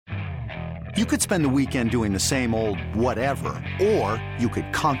You could spend the weekend doing the same old whatever, or you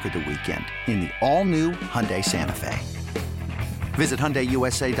could conquer the weekend in the all-new Hyundai Santa Fe. Visit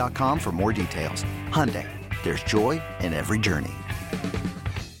HyundaiUSA.com for more details. Hyundai, there's joy in every journey.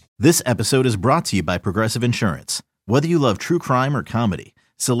 This episode is brought to you by Progressive Insurance. Whether you love true crime or comedy,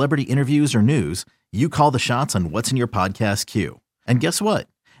 celebrity interviews or news, you call the shots on what's in your podcast queue. And guess what?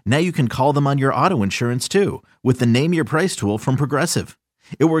 Now you can call them on your auto insurance too with the Name Your Price tool from Progressive.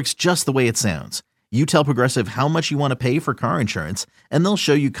 It works just the way it sounds. You tell Progressive how much you want to pay for car insurance, and they'll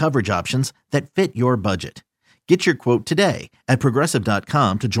show you coverage options that fit your budget. Get your quote today at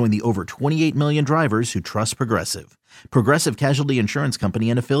Progressive.com to join the over 28 million drivers who trust Progressive. Progressive Casualty Insurance Company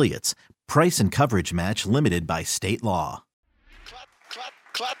and Affiliates. Price and coverage match limited by state law.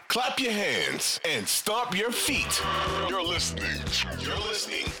 Clap your hands and stomp your feet. You're listening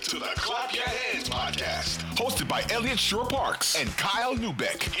to the Clap Your Hands podcast, hosted by Eliot Shore-Parks and Kyle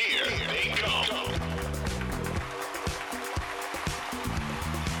Neubeck. Here they go.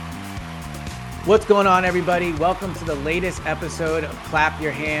 What's going on, everybody? Welcome to the latest episode of Clap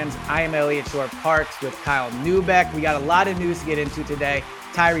Your Hands. I am Eliot Shore-Parks with Kyle Neubeck. We got a lot of news to get into today.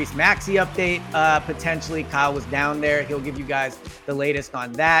 Tyrese Maxey update, potentially. Kyle was down there. He'll give you guys the latest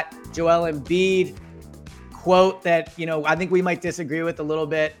on that. Joel Embiid quote that, I think we might disagree with a little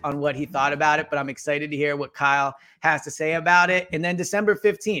bit on what he thought about it, but I'm excited to hear what Kyle has to say about it. And then December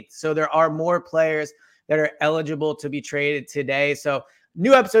 15th. So there are more players that are eligible to be traded today. So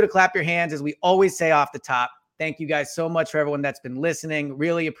new episode of Clap Your Hands, as we always say off the top. Thank you guys so much for everyone that's been listening.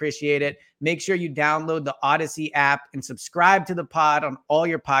 Really appreciate it. Make sure you download the Odyssey app and subscribe to the pod on all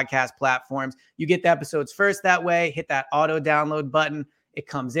your podcast platforms. You get the episodes first that way. Hit that auto download button. It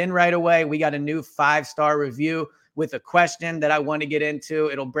comes in right away. We got a new 5-star review with a question that I want to get into.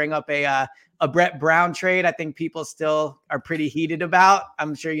 It'll bring up a Brett Brown trade. I think people still are pretty heated about.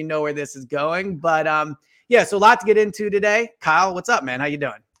 I'm sure you know where this is going. But yeah, so a lot to get into today. Kyle, what's up, man? How you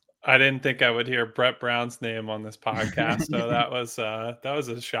doing? I didn't think I would hear Brett Brown's name on this podcast, so that was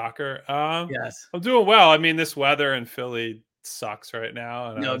a shocker. Yes, I'm doing well. I mean, this weather in Philly sucks right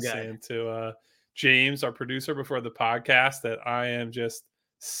now, and I was saying to James, our producer, before the podcast, that I am just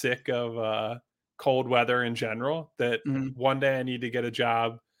sick of cold weather in general. That one day I need to get a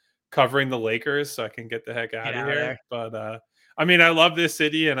job covering the Lakers so I can get the heck out of here. But I mean, I love this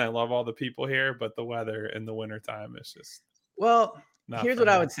city and I love all the people here, but the weather in the wintertime is just here's what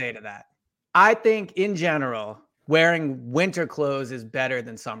I would say to that. I think in general, wearing winter clothes is better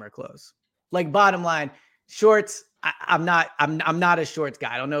than summer clothes. Like, bottom line, shorts, I'm not a shorts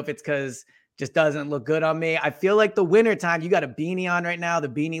guy. I don't know if it's because just doesn't look good on me. I feel like the wintertime, you got a beanie on right now. The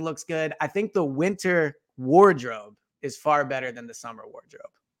beanie looks good. I think the winter wardrobe is far better than the summer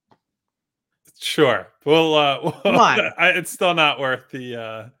wardrobe. Sure. Well, come on. It's still not worth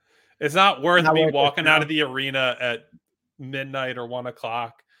the. It's not worth me walking out of the arena at midnight or 1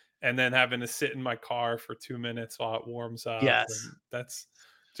 o'clock and then having to sit in my car for 2 minutes while it warms up. Yes, and that's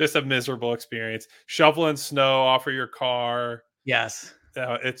just a miserable experience. Shoveling snow off of your car. Yes,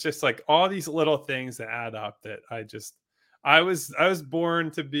 it's just like all these little things that add up. That I was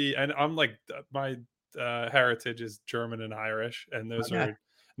born to be, and I'm like, my heritage is German and Irish, and those are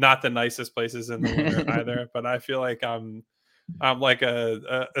not the nicest places in the winter either. But I feel like I'm like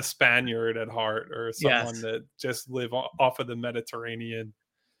a Spaniard at heart, or someone that just live off of the Mediterranean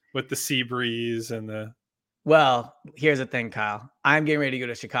with the sea breeze and the. Well, here's the thing, Kyle. I'm getting ready to go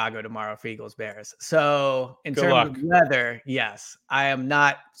to Chicago tomorrow for Eagles Bears. So in terms of weather, yes, I am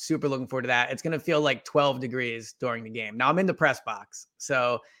not super looking forward to that. It's going to feel like 12 degrees during the game. Now I'm in the press box,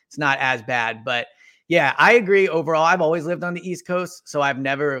 so it's not as bad, but yeah, I agree. Overall, I've always lived on the East Coast, so I've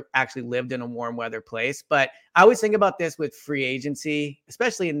never actually lived in a warm weather place. But I always think about this with free agency,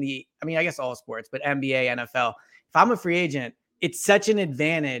 especially I guess all sports, but NBA, NFL. If I'm a free agent, it's such an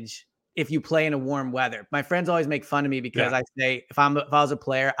advantage if you play in a warm weather. My friends always make fun of me because I say if I was a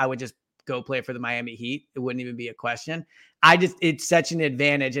player, I would just go play for the Miami Heat. It wouldn't even be a question. It's such an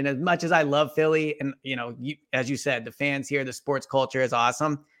advantage. And as much as I love Philly, and as you said, the fans here, the sports culture is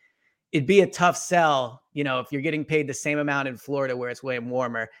awesome. It'd be a tough sell, if you're getting paid the same amount in Florida where it's way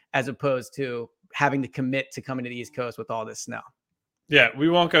warmer, as opposed to having to commit to coming to the East Coast with all this snow. Yeah, we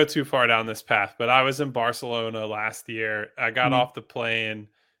won't go too far down this path, but I was in Barcelona last year. I got off the plane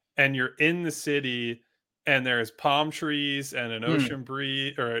and you're in the city and there's palm trees and an ocean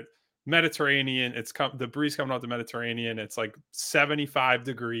breeze or Mediterranean. The breeze coming off the Mediterranean. It's like 75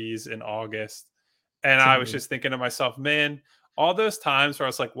 degrees in August. And I was just thinking to myself, man, all those times where I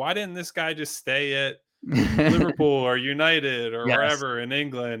was like, why didn't this guy just stay at Liverpool or United or Yes. wherever in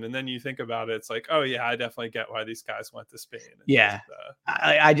England. And then you think about it, it's like, oh yeah, I definitely get why these guys went to Spain. And Yeah.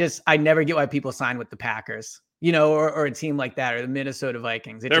 I never get why people sign with the Packers, or a team like that, or the Minnesota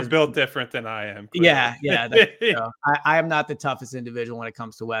Vikings. They're built different than I am. Clearly. Yeah. I am not the toughest individual when it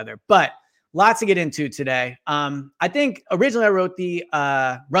comes to weather, but lots to get into today. I think originally I wrote the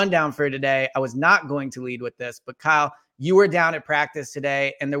rundown for today. I was not going to lead with this, but Kyle, you were down at practice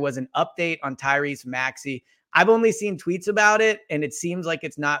today, and there was an update on Tyrese Maxey. I've only seen tweets about it, and it seems like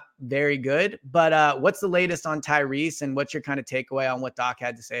it's not very good. But what's the latest on Tyrese, and what's your kind of takeaway on what Doc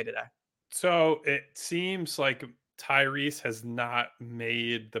had to say today? So it seems like Tyrese has not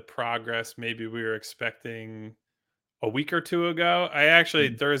made the progress maybe we were expecting a week or two ago.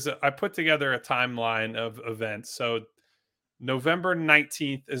 I put together a timeline of events. So November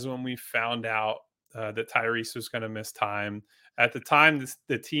 19th is when we found out that Tyrese was going to miss time. At the time,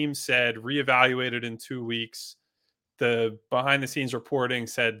 the team said reevaluated in 2 weeks. The behind the scenes reporting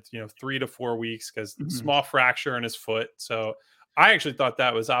said, 3 to 4 weeks because small fracture in his foot. So I actually thought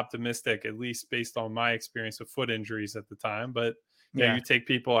that was optimistic, at least based on my experience of foot injuries at the time. But you take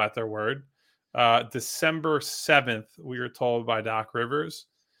people at their word. December 7th, we were told by Doc Rivers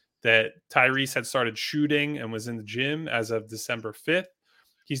that Tyrese had started shooting and was in the gym as of December 5th.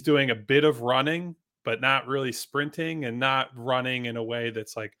 He's doing a bit of running, but not really sprinting and not running in a way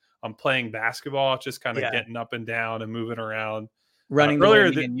that's like I'm playing basketball, just kind of getting up and down and moving around. Running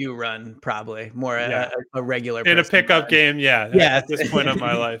earlier than you run, probably more a regular in a pickup game. Yeah. At this point in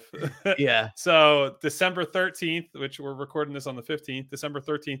my life. Yeah. So December 13th, which we're recording this on the 15th, December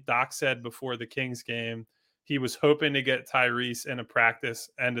 13th, Doc said before the Kings game, he was hoping to get Tyrese in a practice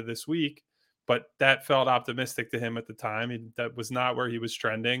end of this week, but that felt optimistic to him at the time. That was not where he was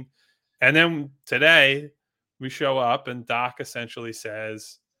trending. And then today we show up and Doc essentially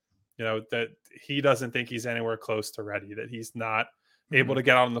says, that he doesn't think he's anywhere close to ready, that he's not able to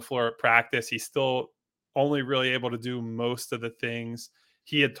get out on the floor at practice. He's still only really able to do most of the things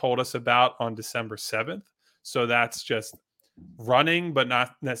he had told us about on December 7th. So that's just running, but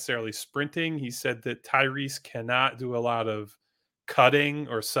not necessarily sprinting. He said that Tyrese cannot do a lot of cutting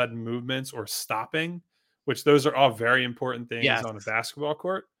or sudden movements or stopping, which those are all very important things on a basketball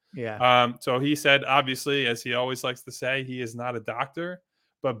court. Yeah. So he said, obviously, as he always likes to say, he is not a doctor,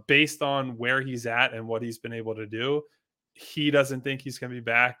 but based on where he's at and what he's been able to do, he doesn't think he's going to be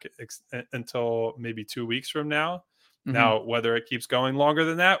back until maybe 2 weeks from now. Now, whether it keeps going longer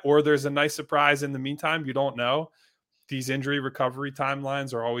than that, or there's a nice surprise in the meantime, you don't know. These injury recovery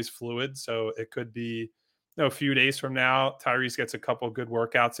timelines are always fluid. So it could be a few days from now, Tyrese gets a couple good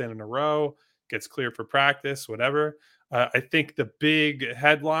workouts in a row, gets cleared for practice, whatever. I think the big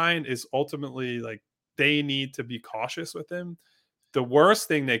headline is ultimately like they need to be cautious with him. The worst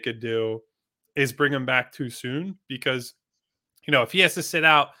thing they could do is bring him back too soon because, if he has to sit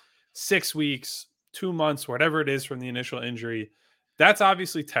out 6 weeks, 2 months, whatever it is from the initial injury, that's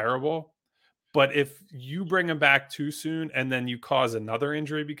obviously terrible. But if you bring him back too soon and then you cause another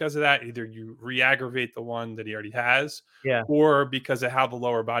injury because of that, either you re-aggravate the one that he already has, or because of how the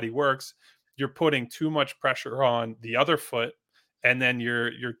lower body works, you're putting too much pressure on the other foot, and then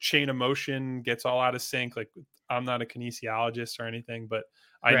your chain of motion gets all out of sync. Like, I'm not a kinesiologist or anything, but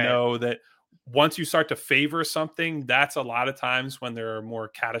I know that once you start to favor something, that's a lot of times when there are more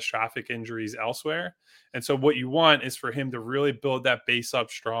catastrophic injuries elsewhere. And so what you want is for him to really build that base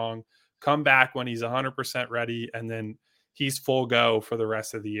up strong, come back when he's 100% ready, and then he's full go for the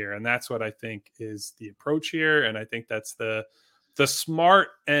rest of the year. And that's what I think is the approach here. And I think that's the smart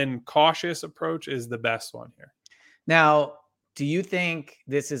and cautious approach is the best one here. Now, do you think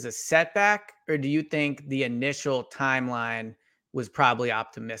this is a setback, or do you think the initial timeline was probably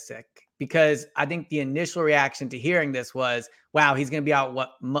optimistic? Because I think the initial reaction to hearing this was, wow, he's going to be out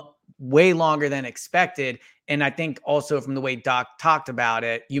way longer than expected. And I think also from the way Doc talked about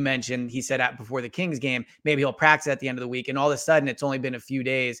it, you mentioned he said before the Kings game, maybe he'll practice at the end of the week. And all of a sudden it's only been a few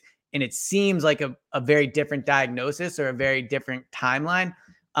days. And it seems like a very different diagnosis or a very different timeline.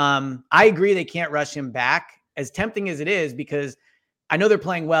 I agree they can't rush him back, as tempting as it is, because I know they're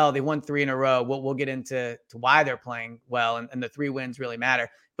playing well. They won 3 in a row. We'll get into why they're playing well, and the 3 wins really matter.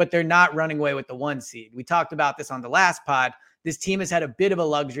 But they're not running away with the 1 seed. We talked about this on the last pod. This team has had a bit of a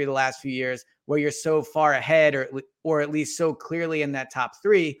luxury the last few years where you're so far ahead or at least so clearly in that top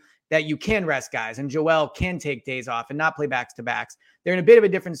 3 that you can rest guys. And Joel can take days off and not play backs-to-backs. They're in a bit of a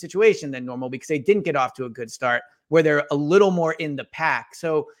different situation than normal because they didn't get off to a good start, where they're a little more in the pack.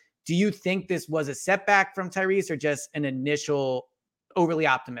 So do you think this was a setback from Tyrese or just an initial overly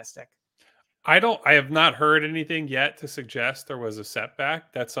optimistic? I have not heard anything yet to suggest there was a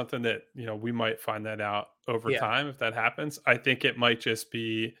setback. That's something that, we might find that out over Yeah. time if that happens. I think it might just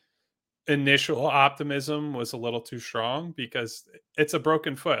be initial optimism was a little too strong because it's a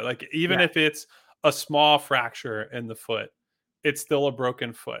broken foot. Like, even Yeah. if it's a small fracture in the foot, it's still a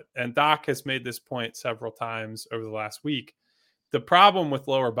broken foot. And Doc has made this point several times over the last week. The problem with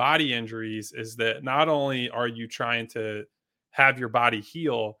lower body injuries is that not only are you trying to have your body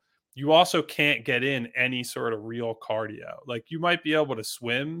heal, you also can't get in any sort of real cardio. Like, you might be able to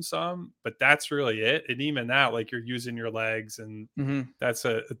swim some, but that's really it. And even that, like, you're using your legs, and Hmm. that's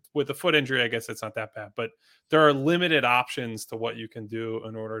with a foot injury, I guess it's not that bad, but there are limited options to what you can do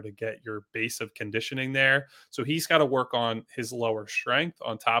in order to get your base of conditioning there. So he's got to work on his lower strength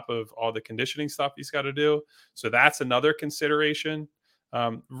on top of all the conditioning stuff he's got to do. So that's another consideration.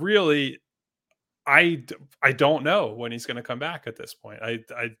 Really, I don't know when he's going to come back at this point. I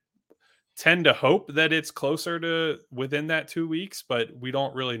tend to hope that it's closer to within that 2 weeks, but we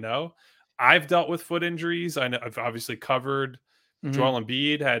don't really know. I've dealt with foot injuries. I know I've obviously covered Hmm. Joel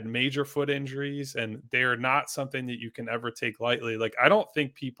Embiid had major foot injuries, and they're not something that you can ever take lightly. Like, I don't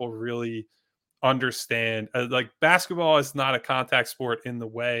think people really understand. Like, basketball is not a contact sport in the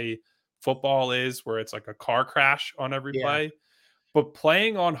way football is, where it's like a car crash on every Yeah. play. But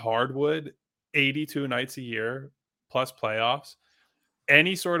playing on hardwood 82 nights a year plus playoffs,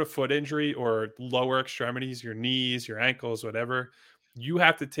 any sort of foot injury or lower extremities, your knees, your ankles, whatever, you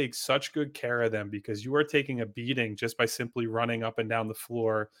have to take such good care of them because you are taking a beating just by simply running up and down the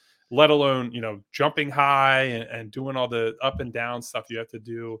floor, let alone, jumping high and doing all the up and down stuff you have to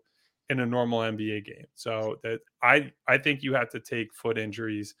do in a normal NBA game. So that I think you have to take foot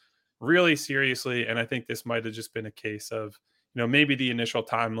injuries really seriously. And I think this might have just been a case of, maybe the initial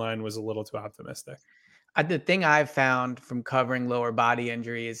timeline was a little too optimistic. The thing I've found from covering lower body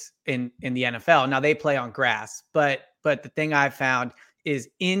injuries in the NFL, now they play on grass, but the thing I've found is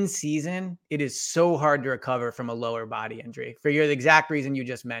in season, it is so hard to recover from a lower body injury for the exact reason you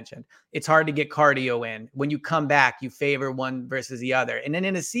just mentioned. It's hard to get cardio in. When you come back, you favor one versus the other. And then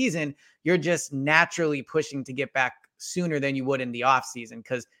in a season, you're just naturally pushing to get back sooner than you would in the off season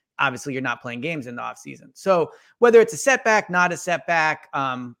because obviously you're not playing games in the off season. So whether it's a setback, not a setback,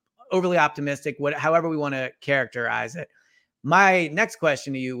 overly optimistic, however we want to characterize it. My next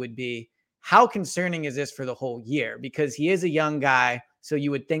question to you would be, how concerning is this for the whole year? Because he is a young guy, so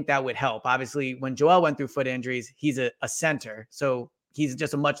you would think that would help. Obviously, when Joel went through foot injuries, he's a center, so he's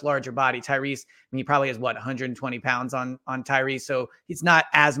just a much larger body. Tyrese, I mean, he probably has 120 pounds on Tyrese, so he's not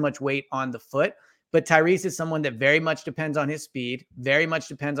as much weight on the foot. But Tyrese is someone that very much depends on his speed, very much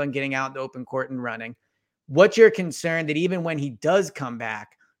depends on getting out in the open court and running. What's your concern that even when he does come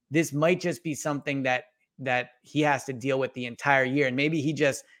back, this might just be something that he has to deal with the entire year, and maybe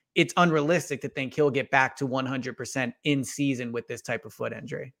it's unrealistic to think he'll get back to 100% in season with this type of foot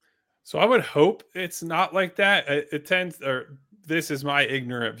injury? So I would hope it's not like that. It tends, or this is my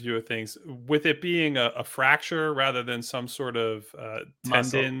ignorant view of things, with it being a fracture rather than some sort of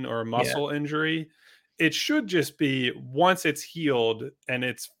Muscle. tendon or Yeah. muscle injury. It should just be, once it's healed and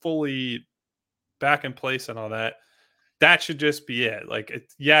it's fully back in place and all that, that should just be it. Like,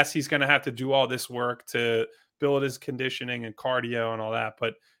 yes, he's going to have to do all this work to build his conditioning and cardio and all that,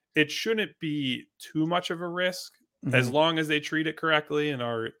 but it shouldn't be too much of a risk as Mhm. long as they treat it correctly and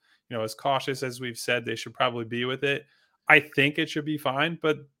are, as cautious as we've said they should probably be with it. I think it should be fine,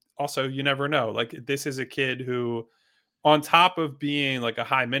 but also you never know. Like, this is a kid who, on top of being like a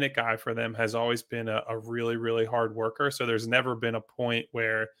high minute guy for them, has always been a really, really hard worker. So there's never been a point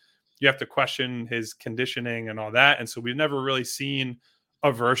where you have to question his conditioning and all that. And so we've never really seen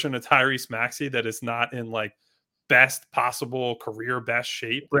a version of Tyrese Maxey that is not in like best possible career best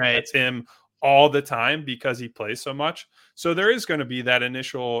shape. Like, Right. that's him all the time because he plays so much. So there is going to be that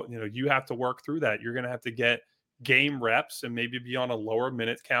initial, you have to work through that. You're going to have to get game reps and maybe be on a lower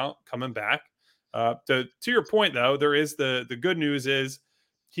minute count coming back. To your point, though, there is the good news is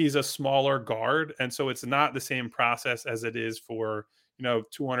he's a smaller guard. And so it's not the same process as it is for,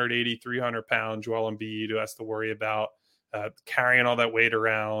 280, 300-pound Joel Embiid, who has to worry about carrying all that weight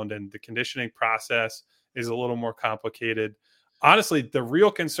around, and the conditioning process is a little more complicated. Honestly, the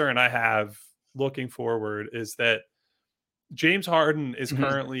real concern I have looking forward is that James Harden is Mhm.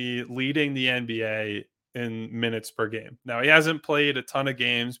 currently leading the NBA in minutes per game. Now, he hasn't played a ton of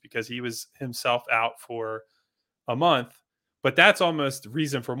games because he was himself out for a month, but that's almost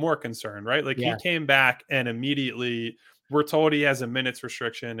reason for more concern, right? Like, he Yeah. came back and immediately we're told he has a minutes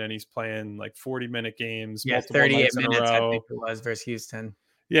restriction and he's playing like 40-minute games Yeah, multiple 38 nights in a minutes, I think row. it was, versus Houston.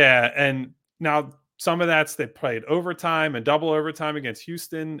 Yeah, and now some of that's they played overtime and double overtime against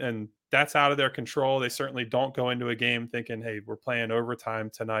Houston, and that's out of their control. They certainly don't go into a game thinking, hey, we're playing overtime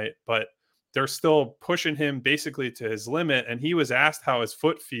tonight, but they're still pushing him basically to his limit. And he was asked how his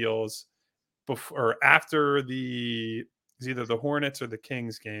foot feels before or after either the Hornets or the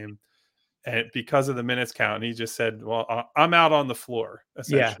Kings game, and because of the minutes count. And he just said, well, I'm out on the floor,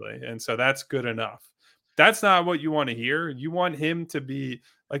 essentially. Yeah. And so that's good enough. That's not what you want to hear. You want him to be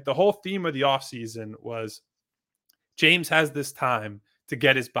like, the whole theme of the offseason was James has this time to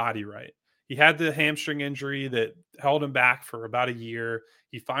get his body right. He had the hamstring injury that held him back for about a year.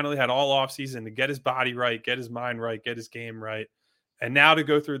 He finally had all offseason to get his body right, get his mind right, get his game right. And now to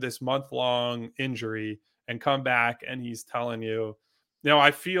go through this month-long injury and come back, and he's telling you,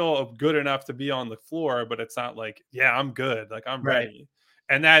 I feel good enough to be on the floor, but it's not like, yeah, I'm good. Like, I'm ready.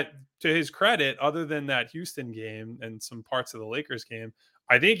 And that, to his credit, other than that Houston game and some parts of the Lakers game,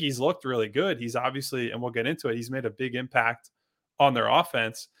 I think he's looked really good. He's obviously, and we'll get into it, he's made a big impact on their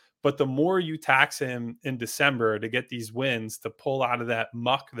offense. But the more you tax him in December to get these wins, to pull out of that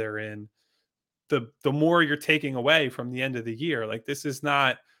muck they're in, the more you're taking away from the end of the year. Like, this is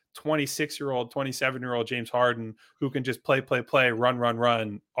not 26-year-old, 27-year-old James Harden who can just play,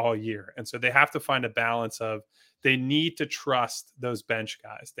 run all year. And so they have to find a balance of, they need to trust those bench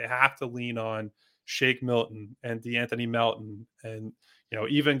guys. They have to lean on Shake Milton and DeAnthony Melton and,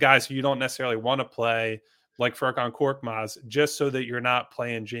 even guys who you don't necessarily want to play, like Furkan Korkmaz, just so that you're not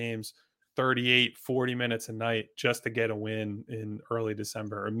playing James 38, 40 minutes a night just to get a win in early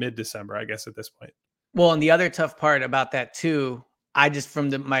December or mid-December, I guess, at this point. Well, and the other tough part about that too, I just,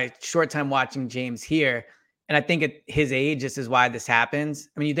 from my short time watching James here, and I think at his age, this is why this happens.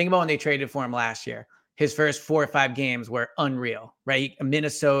 I mean, you think about when they traded for him last year, his first 4 or 5 games were unreal, right?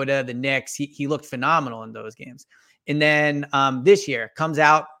 Minnesota, the Knicks, he looked phenomenal in those games. And then this year comes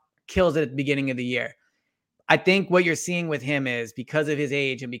out, kills it at the beginning of the year. I think what you're seeing with him is, because of his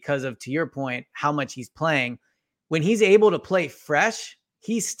age and because of, to your point, how much he's playing, when he's able to play fresh,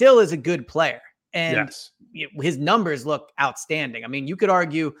 he still is a good player. And his numbers look outstanding. I mean, you could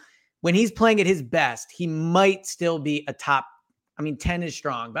argue when he's playing at his best, he might still be a top, 10 is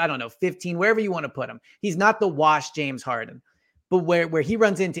strong, but I don't know, 15, wherever you want to put him. He's not the washed James Harden. But where he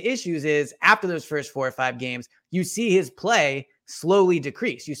runs into issues is after those first 4 or 5 games, you see his play slowly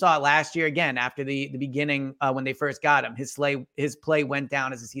decrease. You saw it last year again after the beginning when they first got him. His play went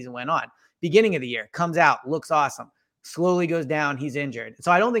down as the season went on. Beginning of the year, comes out, looks awesome. Slowly goes down, he's injured.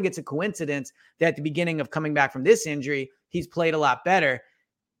 So I don't think it's a coincidence that at the beginning of coming back from this injury, he's played a lot better.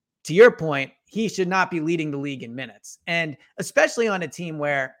 To your point, he should not be leading the league in minutes. And especially on a team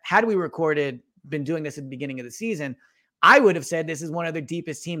where, had we been doing this at the beginning of the season, I would have said this is one of the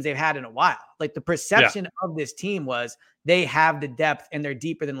deepest teams they've had in a while. Like, the perception of this team was they have the depth and they're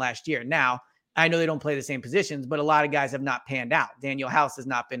deeper than last year. Now, I know they don't play the same positions, but a lot of guys have not panned out. Daniel House has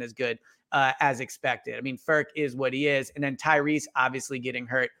not been as good as expected. I mean, Furk is what he is. And then Tyrese obviously getting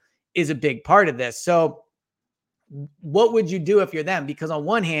hurt is a big part of this. So what would you do if you're them? Because on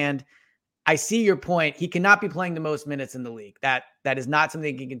one hand, I see your point. He cannot be playing the most minutes in the league. That is not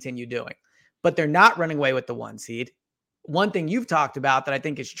something he can continue doing. But they're not running away with the 1 seed. One thing you've talked about that I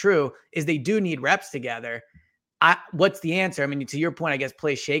think is true is they do need reps together. What's the answer? I mean, to your point, I guess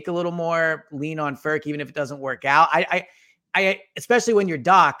play Shake a little more, lean on Furk, even if it doesn't work out. I especially when you're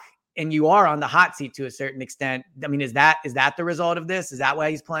Doc and you are on the hot seat to a certain extent. I mean, is that the result of this? Is that why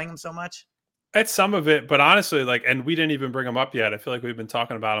he's playing him so much? That's some of it, but honestly, and we didn't even bring him up yet. I feel like we've been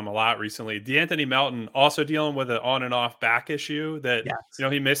talking about him a lot recently. DeAnthony Melton also dealing with an on and off back issue that,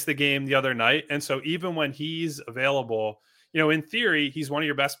 he missed the game the other night. And so even when he's available, in theory, he's one of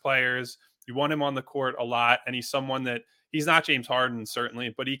your best players. You want him on the court a lot. And he's someone that, he's not James Harden,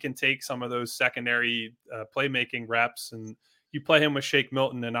 certainly, but he can take some of those secondary playmaking reps. And you play him with Shake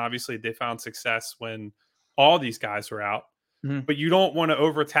Milton. And obviously they found success when all these guys were out. Mm-hmm. But you don't want to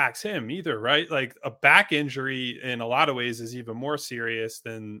overtax him either, right? Like, a back injury in a lot of ways is even more serious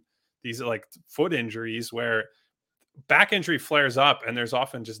than these foot injuries, where back injury flares up and there's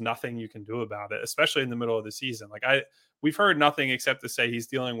often just nothing you can do about it, especially in the middle of the season. We've heard nothing except to say he's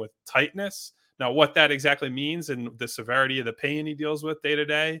dealing with tightness. Now, what that exactly means and the severity of the pain he deals with day to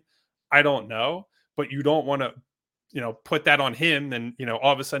day, I don't know. But you don't want to, put that on him. And,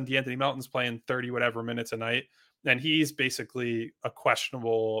 all of a sudden DeAnthony Melton's playing 30 whatever minutes a night. And he's basically a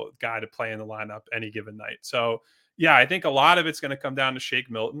questionable guy to play in the lineup any given night. So, yeah, I think a lot of it's going to come down to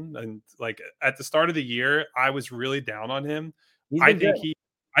Shake Milton. And at the start of the year, I was really down on him. I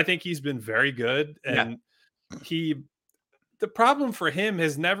think he's been very good. And the problem for him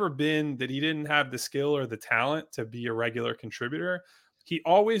has never been that he didn't have the skill or the talent to be a regular contributor. he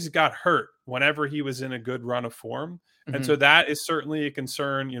always got hurt whenever he was in a good run of form. And so that is certainly a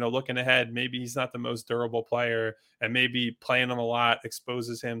concern, looking ahead. Maybe he's not the most durable player, and maybe playing him a lot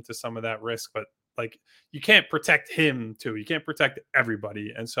exposes him to some of that risk. But like, you can't protect him too. You can't protect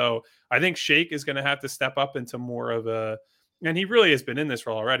everybody. And so I think Shake is going to have to step up into more of and he really has been in this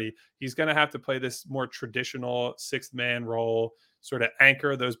role already. He's going to have to play this more traditional sixth man role, sort of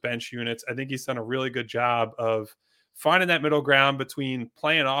anchor those bench units. I think he's done a really good job of finding that middle ground between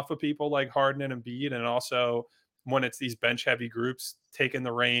playing off of people like Harden and Embiid, and also when it's these bench heavy groups, taking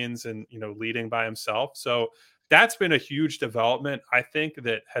the reins and, leading by himself. So that's been a huge development, I think,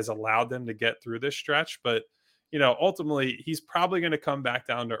 that has allowed them to get through this stretch. But, ultimately he's probably going to come back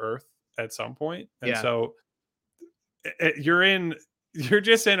down to earth at some point. And so you're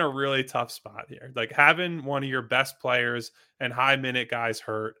just in a really tough spot here. Like, having one of your best players and high minute guys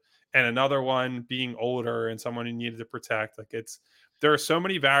hurt, and another one being older and someone you needed to protect. Like, there are so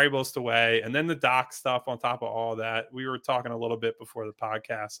many variables to weigh. And then the doc stuff on top of all that. We were talking a little bit before the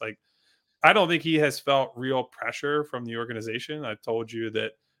podcast. Like, I don't think he has felt real pressure from the organization. I've told you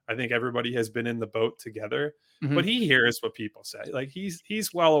that I think everybody has been in the boat together, but he hears what people say. Like,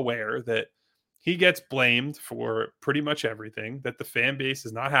 he's well aware that he gets blamed for pretty much everything, that the fan base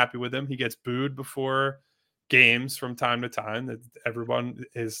is not happy with him. He gets booed before games from time to time, that everyone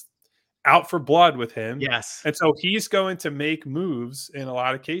is out for blood with him. Yes. And so he's going to make moves in a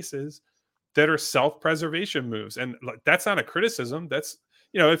lot of cases that are self-preservation moves. And that's not a criticism. That's,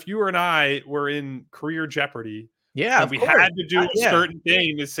 if you and I were in career jeopardy, and we had to do a certain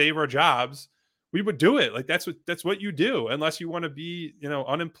thing to save our jobs, we would do it. Like, that's what you do, unless you want to be,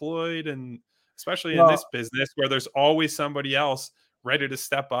 unemployed. And especially in this business where there's always somebody else ready to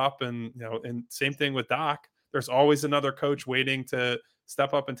step up. And, and same thing with Doc, there's always another coach waiting to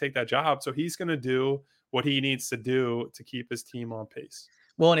step up and take that job. So he's going to do what he needs to do to keep his team on pace.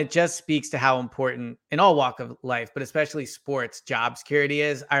 Well, and it just speaks to how important in all walk of life, but especially sports, job security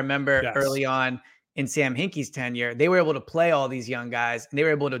is. I remember early on in Sam Hinkie's tenure, they were able to play all these young guys, and they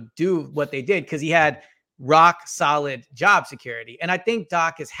were able to do what they did because he had rock solid job security. And I think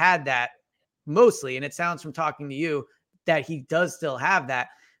Doc has had that mostly. And it sounds from talking to you that he does still have that.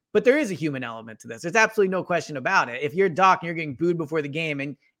 But there is a human element to this. There's absolutely no question about it. If you're Doc and you're getting booed before the game,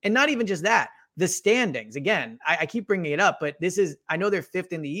 and not even just that, the standings, again, I keep bringing it up, but I know they're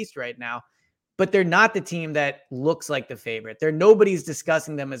fifth in the East right now, but they're not the team that looks like the favorite. Nobody's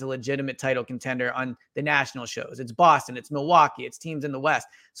discussing them as a legitimate title contender on the national shows. It's Boston, it's Milwaukee, it's teams in the West.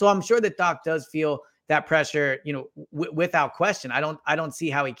 So I'm sure that Doc does feel that pressure, without question. I don't see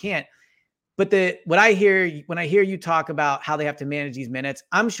how he can't. But when I hear you talk about how they have to manage these minutes,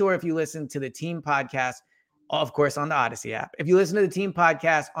 I'm sure if you listen to the team podcast, of course, on the Odyssey app, if you listen to the team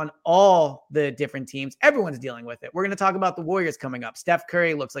podcast on all the different teams, everyone's dealing with it. We're going to talk about the Warriors coming up. Steph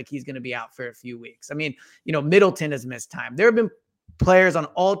Curry looks like he's going to be out for a few weeks. I mean, Middleton has missed time. There have been players on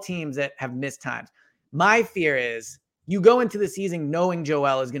all teams that have missed times. My fear is you go into the season knowing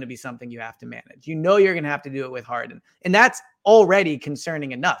Joel is going to be something you have to manage. You're going to have to do it with Harden. And that's already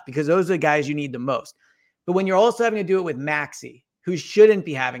concerning enough because those are the guys you need the most. But when you're also having to do it with Maxey, who shouldn't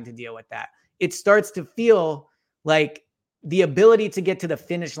be having to deal with that, it starts to feel like the ability to get to the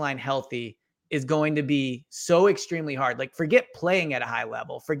finish line healthy is going to be so extremely hard. Like, forget playing at a high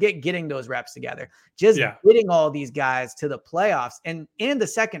level, forget getting those reps together, just getting all these guys to the playoffs and the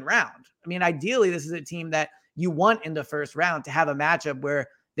second round. I mean, ideally, this is a team that you want in the first round to have a matchup where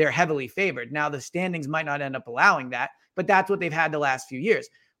they're heavily favored. Now, the standings might not end up allowing that, but that's what they've had the last few years.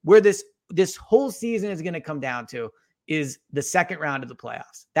 Where this whole season is going to come down to is the second round of the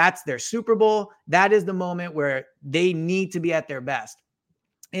playoffs. That's their Super Bowl. That is the moment where they need to be at their best.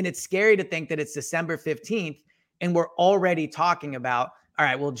 And it's scary to think that it's December 15th and we're already talking about, all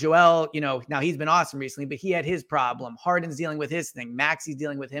right, well, Joel, now he's been awesome recently, but he had his problem. Harden's dealing with his thing. Maxey's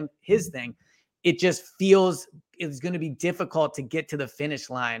dealing with his thing. It just feels it's going to be difficult to get to the finish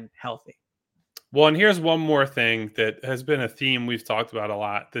line healthy. Well, and here's one more thing that has been a theme we've talked about a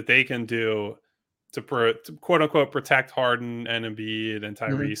lot that they can do to quote unquote protect Harden and Embiid and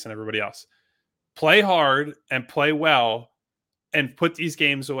Tyrese and everybody else. Play hard and play well and put these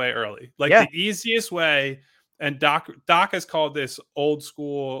games away early. Like the easiest way, and Doc has called this old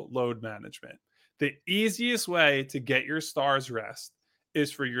school load management. The easiest way to get your stars rest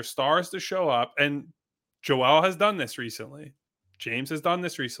is for your stars to show up. And Joel has done this recently. James has done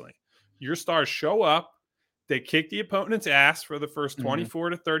this recently. Your stars show up. They kick the opponent's ass for the first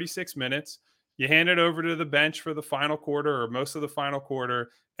 24 to 36 minutes. You hand it over to the bench for the final quarter or most of the final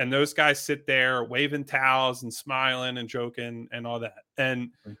quarter, and those guys sit there waving towels and smiling and joking and all that. And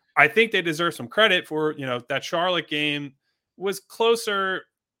I think they deserve some credit for, that Charlotte game was closer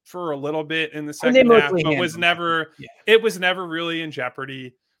for a little bit in the And they second half, mostly but was handled never, Yeah. it was never really in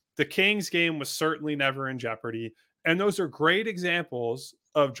jeopardy. The Kings game was certainly never in jeopardy. And those are great examples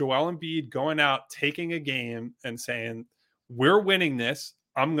of Joel Embiid going out, taking a game and saying, we're winning this.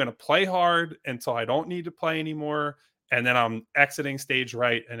 I'm going to play hard until I don't need to play anymore. And then I'm exiting stage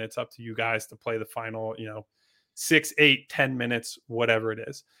right. And it's up to you guys to play the final, 6, 8, 10 minutes, whatever it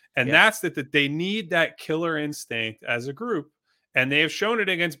is. And that's that they need that killer instinct as a group. And they have shown it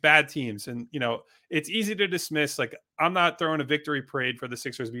against bad teams. And, it's easy to dismiss. Like, I'm not throwing a victory parade for the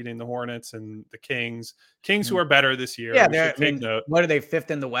Sixers beating the Hornets and the Kings who are better this year. Yeah. What are they, 5th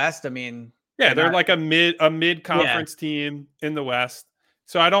in the West? I mean, yeah, they're like a mid conference team in the West.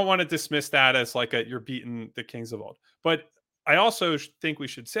 So I don't want to dismiss that as like you're beating the Kings of old. But I also think we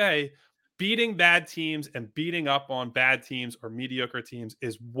should say beating bad teams and beating up on bad teams or mediocre teams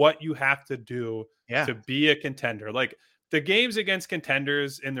is what you have to do to be a contender. Like, the games against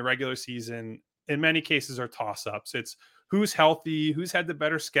contenders in the regular season, in many cases, are toss-ups. It's who's healthy, who's had the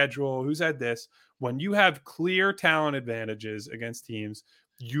better schedule, who's had this. When you have clear talent advantages against teams,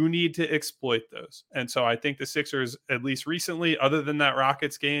 you need to exploit those. And so I think the Sixers, at least recently, other than that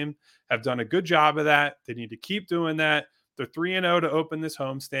Rockets game, have done a good job of that. They need to keep doing that. They're 3-0 to open this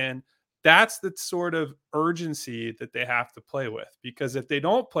homestand. That's the sort of urgency that they have to play with, because if they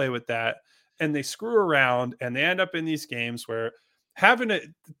don't play with that and they screw around and they end up in these games where having to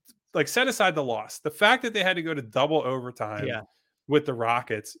set aside the loss, the fact that they had to go to double overtime with the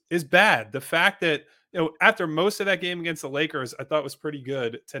Rockets is bad. The fact that, after most of that game against the Lakers, I thought was pretty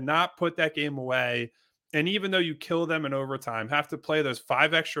good, to not put that game away. And even though you kill them in overtime, have to play those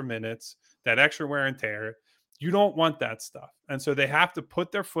 5 extra minutes, that extra wear and tear. You don't want that stuff. And so they have to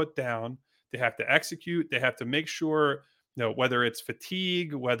put their foot down. They have to execute. They have to make sure, whether it's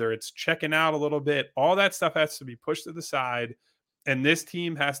fatigue, whether it's checking out a little bit, all that stuff has to be pushed to the side. And this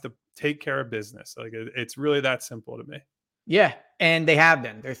team has to take care of business. Like, it's really that simple to me. Yeah, and they have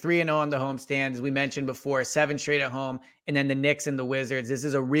been. They're 3-0 on the homestand, as we mentioned before, 7 straight at home, and then the Knicks and the Wizards. This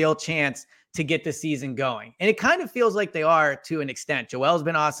is a real chance to get the season going. And it kind of feels like they are to an extent. Joel's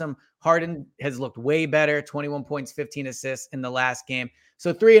been awesome. Harden has looked way better, 21 points, 15 assists in the last game.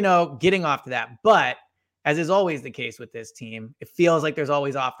 So 3-0, getting off to that. But as is always the case with this team, it feels like there's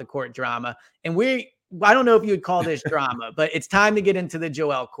always off the court drama. And I don't know if you would call this drama, but it's time to get into the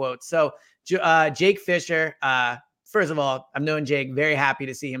Joel quote. So Jake Fisher, first of all, I've known Jake, very happy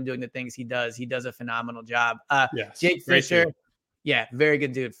to see him doing the things he does. He does a phenomenal job. Yes, Jake Fisher, very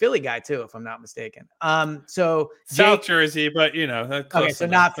good dude. Philly guy too, if I'm not mistaken. So South Jersey, but okay, so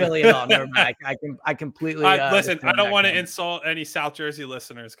not Philly at all. Never mind. I completely listen. I don't want to insult any South Jersey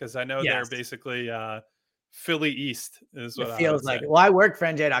listeners, because I know they're basically Philly East is what it feels like. Well, I worked for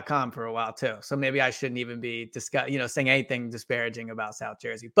NJ.com for a while too, so maybe I shouldn't even be saying anything disparaging about South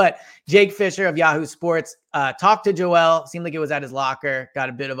Jersey. But Jake Fisher of Yahoo Sports talked to Joel. Seemed like it was at his locker. Got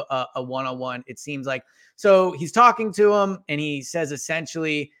a bit of a one-on-one. It seems like. So he's talking to him, and he says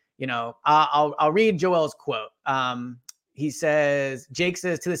essentially, I'll read Joel's quote. He says, Jake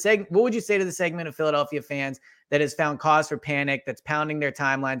says to the segment, what would you say to the segment of Philadelphia fans that has found cause for panic, that's pounding their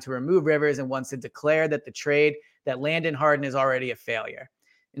timeline to remove Rivers and wants to declare that the trade that Landon Harden is already a failure?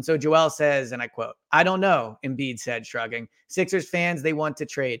 And so Joel says, and I quote, "I don't know," Embiid said, shrugging. "Sixers fans, they want to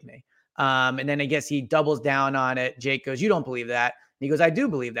trade me." And then I guess he doubles down on it. Jake goes, "You don't believe that?" And he goes, "I do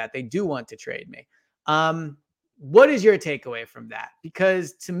believe that. They do want to trade me." What is your takeaway from that?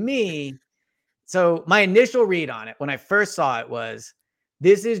 Because to me, so my initial read on it when I first saw it was,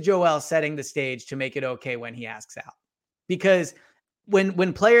 this is Joel setting the stage to make it okay when he asks out. Because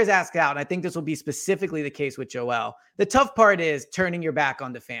when players ask out, and I think this will be specifically the case with Joel, the tough part is turning your back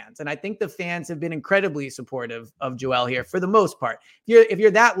on the fans. And I think the fans have been incredibly supportive of Joel here for the most part. If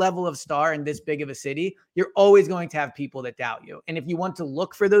you're that level of star in this big of a city, you're always going to have people that doubt you. And if you want to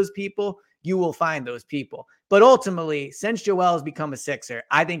look for those people, you will find those people. But ultimately, since Joel has become a Sixer,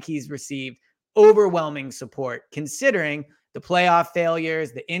 I think he's received overwhelming support considering the playoff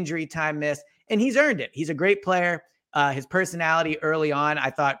failures, the injury time missed, and he's earned it. He's a great player. His personality early on,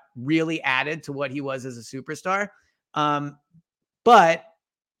 I thought, really added to what he was as a superstar. But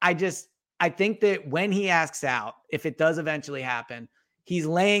I think that when he asks out, if it does eventually happen, he's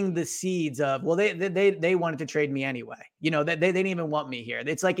laying the seeds of, well, they wanted to trade me anyway. They didn't even want me here.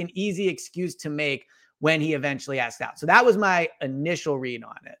 It's like an easy excuse to make when he eventually asked out. So that was my initial read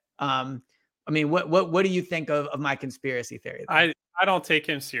on it. I mean, what do you think of my conspiracy theory there? I don't take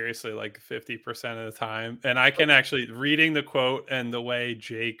him seriously like 50% of the time. And I can actually, reading the quote and the way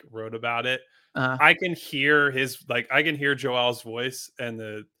Jake wrote about it, I can hear I can hear Joel's voice and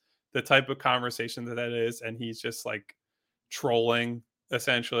the type of conversation that is. And he's just like trolling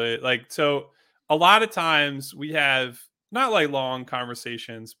essentially. Like, so a lot of times we have not like long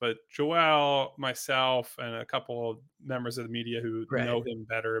conversations, but Joel, myself, and a couple of members of the media who Right. know him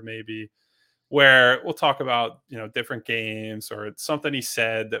better, maybe, where we'll talk about, different games or something he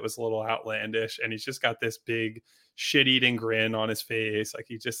said that was a little outlandish. And he's just got this big shit eating grin on his face. Like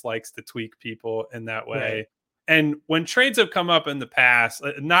he just likes to tweak people in that way. Right. And when trades have come up in the past,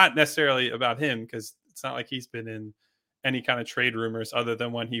 not necessarily about him, because it's not like he's been in any kind of trade rumors other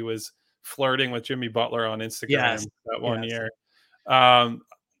than when he was flirting with Jimmy Butler on Instagram that one year.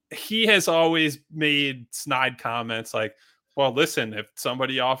 He has always made snide comments like, well, listen, if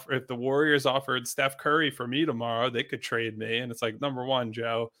the Warriors offered Steph Curry for me tomorrow, they could trade me. And it's like, number one,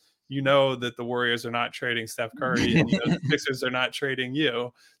 Joe, you know that the Warriors are not trading Steph Curry, and the Sixers are not trading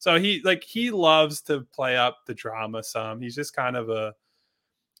you. So he loves to play up the drama some. He's just kind of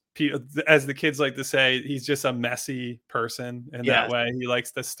as the kids like to say, he's just a messy person in that way. He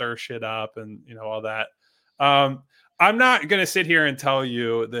likes to stir shit up and all that. I'm not going to sit here and tell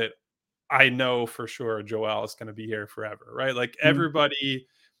you that I know for sure Joel is going to be here forever, right? Like everybody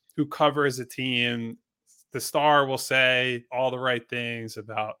who covers a team, the star will say all the right things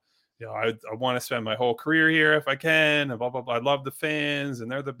about, I want to spend my whole career here if I can, and blah, blah, blah. I love the fans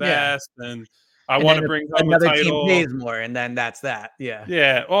and they're the best. And I want to bring home another a title. team pays more, and then that's that. Yeah.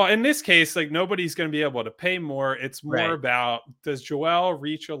 Yeah. Well, in this case, like nobody's going to be able to pay more. It's more about, does Joel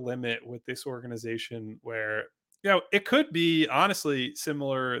reach a limit with this organization where, it could be honestly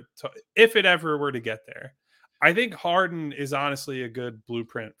similar to if it ever were to get there. I think Harden is honestly a good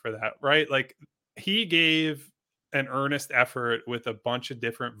blueprint for that, right? Like he gave an earnest effort with a bunch of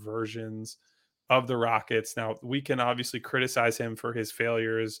different versions of the Rockets. Now, we can obviously criticize him for his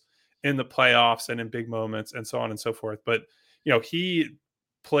failures in the playoffs and in big moments and so on and so forth. But, he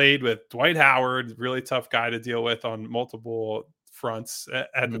played with Dwight Howard, really tough guy to deal with on multiple fronts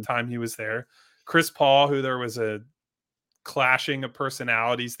at the time he was there. Chris Paul, who there was a clashing of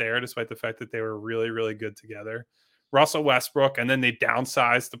personalities there, despite the fact that they were really, really good together. Russell Westbrook, and then they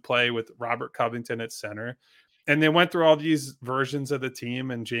downsized to play with Robert Covington at center. And they went through all these versions of the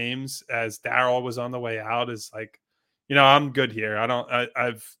team. And James, as Darryl was on the way out, is like, I'm good here.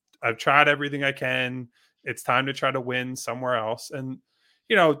 I've tried everything I can. It's time to try to win somewhere else. And,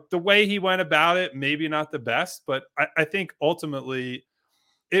 the way he went about it, maybe not the best, but I think ultimately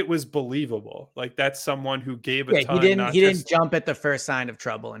it was believable. Like that's someone who gave a ton. He didn't jump at the first sign of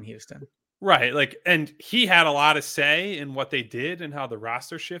trouble in Houston. Right. Like, and he had a lot of say in what they did and how the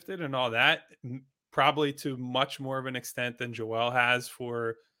roster shifted and all that, probably to much more of an extent than Joel has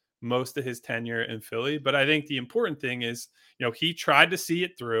for most of his tenure in Philly. But I think the important thing is, he tried to see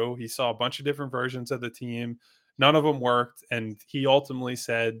it through. He saw a bunch of different versions of the team. None of them worked. And he ultimately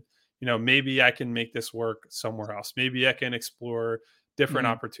said, maybe I can make this work somewhere else. Maybe I can explore different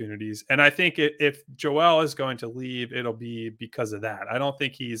opportunities. And I think if Joel is going to leave, it'll be because of that. I don't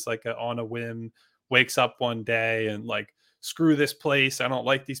think he's like on a whim, wakes up one day and like, screw this place. I don't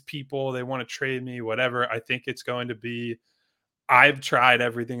like these people. They want to trade me, whatever. I think it's going to be, I've tried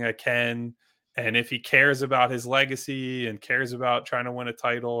everything I can. And if he cares about his legacy and cares about trying to win a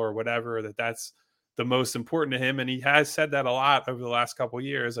title or whatever, that's the most important to him. And he has said that a lot over the last couple of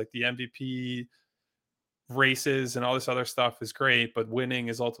years, like the MVP races and all this other stuff is great, but winning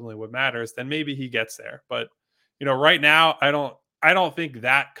is ultimately what matters. Then maybe he gets there. But, right now, I don't think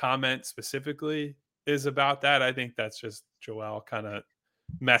that comment specifically is about that. I think that's just Joel kind of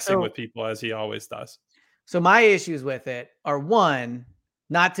messing with people as he always does. So my issues with it are, one,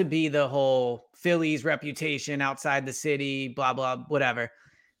 not to be the whole Phillies reputation outside the city, blah, blah, whatever.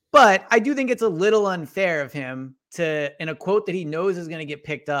 But I do think it's a little unfair of him to, in a quote that he knows is going to get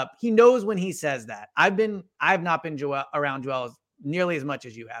picked up. He knows when he says that. I've not been around Joel nearly as much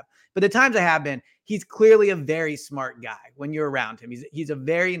as you have, but the times I have been, he's clearly a very smart guy when you're around him. He's a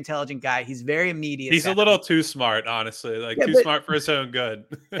very intelligent guy. He's very immediate. He's a little too smart, honestly, too smart for his own good.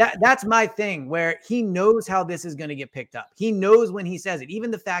 That's my thing, where he knows how this is going to get picked up. He knows when he says it.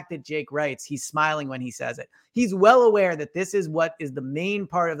 Even the fact that Jake writes, he's smiling when he says it. He's well aware that this is what is the main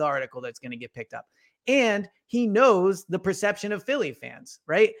part of the article that's going to get picked up. And he knows the perception of Philly fans,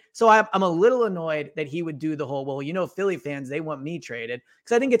 right? So I'm a little annoyed that he would do the whole, well, Philly fans, they want me traded.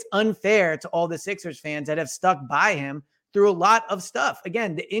 Because I think it's unfair to all the Sixers fans that have stuck by him through a lot of stuff.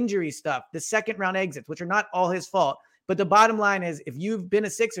 Again, the injury stuff, the second round exits, which are not all his fault. But the bottom line is, if you've been a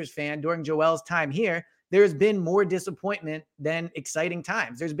Sixers fan during Joel's time here, there's been more disappointment than exciting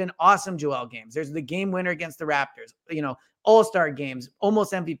times. There's been awesome Joel games. There's the game winner against the Raptors, all-star games,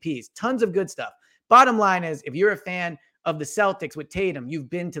 almost MVPs, tons of good stuff. Bottom line is, if you're a fan of the Celtics with Tatum, you've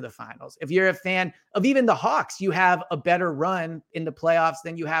been to the finals. If you're a fan of even the Hawks, you have a better run in the playoffs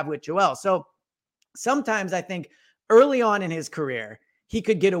than you have with Joel. So sometimes I think early on in his career, he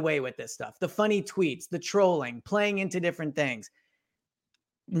could get away with this stuff, the funny tweets, the trolling, playing into different things.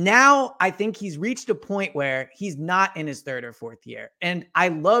 Now I think he's reached a point where he's not in his third or fourth year. And I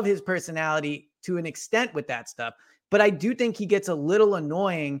love his personality to an extent with that stuff. But I do think he gets a little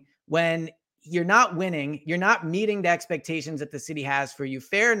annoying when you're not winning, you're not meeting the expectations that the city has for you.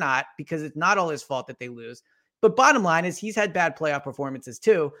 Fair or not, because it's not all his fault that they lose. But bottom line is he's had bad playoff performances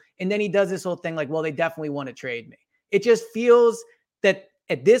too. And then he does this whole thing like, well, they definitely want to trade me. It just feels that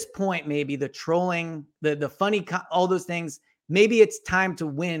at this point, maybe the trolling, the funny, all those things, maybe it's time to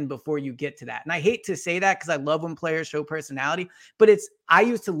win before you get to that. And I hate to say that because I love when players show personality, but I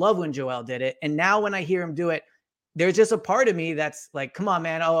used to love when Joel did it. And now when I hear him do it, there's just a part of me that's like, come on,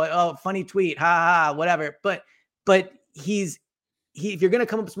 man. Oh, funny tweet. Ha ha, whatever. But if you're going to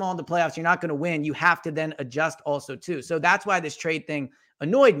come up small in the playoffs, you're not going to win. You have to then adjust also too. So that's why this trade thing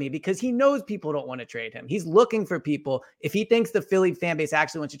annoyed me, because he knows people don't want to trade him. He's looking for people. If he thinks the Philly fan base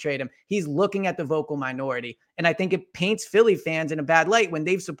actually wants to trade him, he's looking at the vocal minority. And I think it paints Philly fans in a bad light when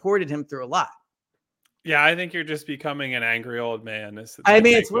they've supported him through a lot. Yeah, I think you're just becoming an angry old man. It's what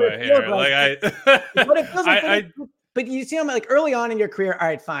it feels like. It's what it feels like. But you see him like early on in your career. All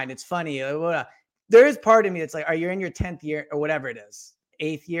right, fine. It's funny. There is part of me that's like, are you in your 10th year or whatever it is?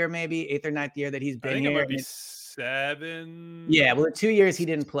 8th year, maybe 8th or 9th year that he's been here. It might be 7. Yeah, well, the 2 years he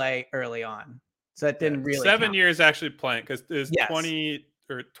didn't play early on. So that didn't really 7 count. years actually playing because it was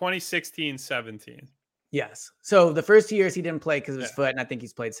 2016, 17. Yes. So the first 2 years he didn't play because of his foot, and I think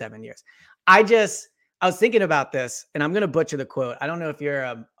he's played 7 years. I was thinking about this, and I'm going to butcher the quote. I don't know if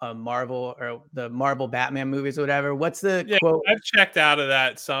you're a Marvel or the Marvel Batman movies or whatever. What's the quote? I've checked out of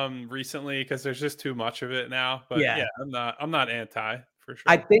that some recently because there's just too much of it now. But I'm not anti for sure.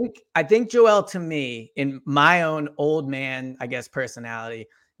 I think Joel, to me, in my own old man, I guess, personality,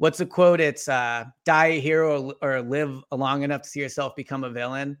 what's the quote? It's die a hero or live long enough to see yourself become a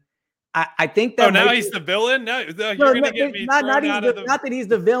villain. I think that. Oh, now he's the villain. No, you're going to get me not that he's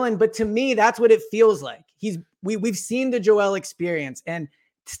the villain, but to me, that's what it feels like. We've seen the Joel experience, and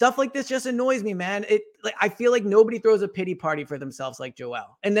stuff like this just annoys me, man. I feel like nobody throws a pity party for themselves like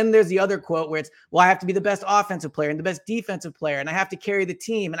Joel. And then there's the other quote where it's, well, I have to be the best offensive player and the best defensive player, and I have to carry the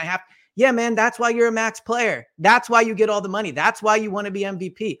team, and yeah, man, that's why you're a max player. That's why you get all the money. That's why you want to be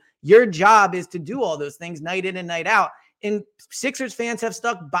MVP. Your job is to do all those things night in and night out. And Sixers fans have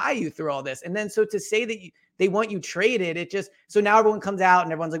stuck by you through all this. And then so to say that they want you traded, so now everyone comes out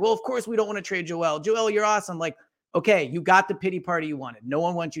and everyone's like, well, of course we don't want to trade Joel. Joel, you're awesome. Like, okay, you got the pity party you wanted. No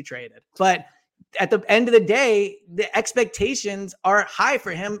one wants you traded. But at the end of the day, the expectations are high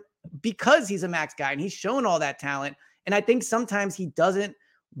for him because he's a max guy and he's shown all that talent. And I think sometimes he doesn't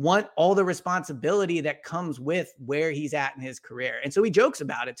want all the responsibility that comes with where he's at in his career. And so he jokes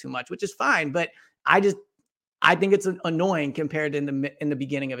about it too much, which is fine. But I think it's annoying compared to in the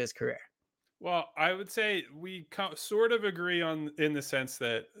beginning of his career. Well, I would say we sort of agree in the sense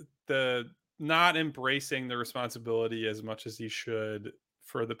that the not embracing the responsibility as much as he should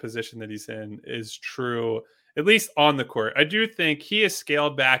for the position that he's in is true, at least on the court. I do think he has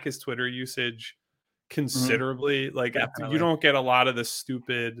scaled back his Twitter usage considerably. Mm-hmm. Like you don't get a lot of the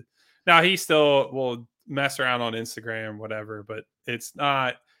stupid. Now he still will mess around on Instagram, whatever, but it's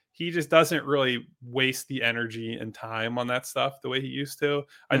not. He just doesn't really waste the energy and time on that stuff the way he used to.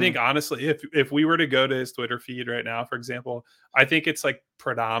 I think honestly, if we were to go to his Twitter feed right now, for example, I think it's like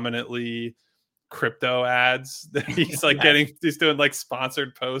predominantly crypto ads that he's like he's doing like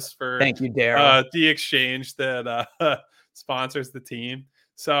sponsored posts for thank you, Daryl, the exchange that sponsors the team.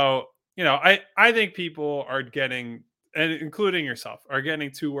 So, I think people are getting, and including yourself, are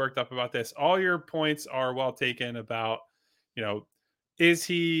getting too worked up about this. All your points are well taken about, is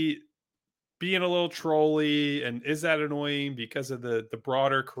he being a little trolly, and is that annoying because of the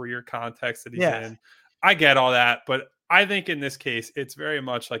broader career context that he's in? I get all that, but I think in this case, it's very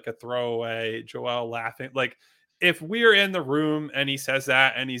much like a throwaway Joel laughing. Like if we're in the room and he says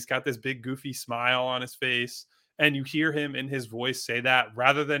that and he's got this big goofy smile on his face and you hear him in his voice say that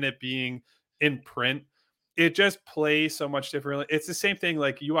rather than it being in print, it just plays so much differently. It's the same thing.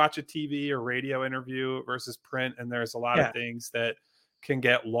 Like you watch a TV or radio interview versus print, and there's a lot of things that can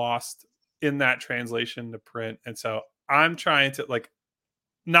get lost in that translation to print. And so I'm trying to, like,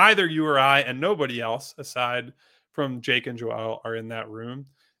 neither you or I and nobody else aside from Jake and Joel are in that room.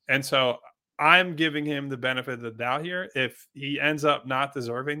 And so I'm giving him the benefit of the doubt here. If he ends up not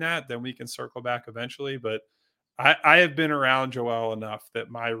deserving that, then we can circle back eventually. But I have been around Joel enough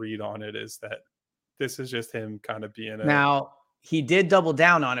that my read on it is that this is just him kind of being Now, he did double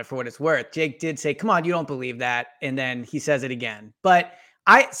down on it for what it's worth. Jake did say, come on, you don't believe that. And then he says it again. But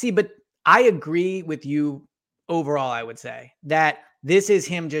I agree with you overall, I would say that this is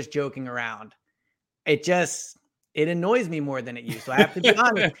him just joking around. It annoys me more than it used. So I have to be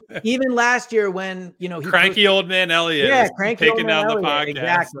honest. Even last year when, he cranky old man Eliot, cranky taking down the podcast.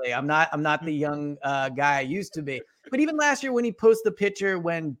 Exactly. I'm not the young guy I used to be. But even last year when he posted the picture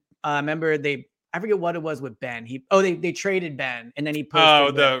when remember I forget what it was with Ben. They traded Ben and then he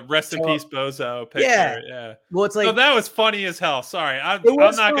posted the rest in peace Bozo picture. Yeah. Well, it's like, so that was funny as hell. Sorry. I'm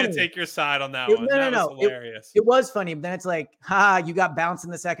not going to take your side on that one. That was hilarious. It was funny. But then it's like, you got bounced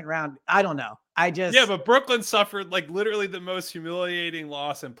in the second round. I don't know. But Brooklyn suffered like literally the most humiliating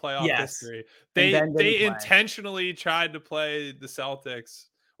loss in playoff history. They intentionally tried to play the Celtics,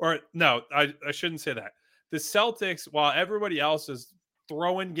 or no, I shouldn't say that. The Celtics, while everybody else is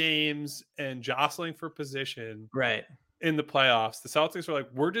throwing games and jostling for position right in the playoffs, the Celtics were like,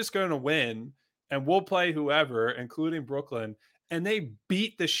 we're just going to win and we'll play whoever, including Brooklyn. And they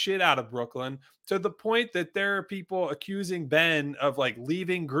beat the shit out of Brooklyn to the point that there are people accusing Ben of like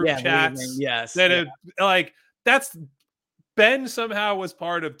leaving group chats. That's Ben somehow was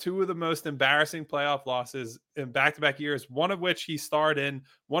part of two of the most embarrassing playoff losses in back-to-back years, one of which he starred in,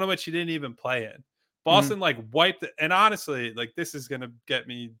 one of which he didn't even play in. Boston wiped it. And honestly, like this is going to get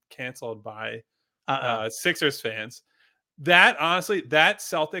me canceled by Sixers fans. That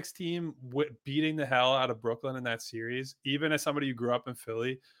Celtics team beating the hell out of Brooklyn in that series, even as somebody who grew up in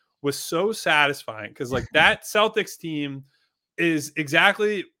Philly, was so satisfying because like that Celtics team is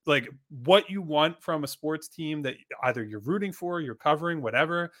exactly like what you want from a sports team that either you're rooting for, you're covering,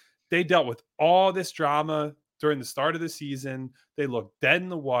 whatever. They dealt with all this drama during the start of the season. They looked dead in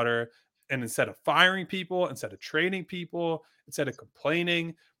the water. And instead of firing people, instead of trading people, instead of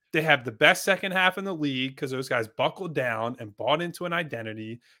complaining, they have the best second half in the league because those guys buckled down and bought into an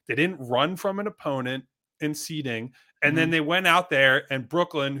identity. They didn't run from an opponent in seeding. And then they went out there and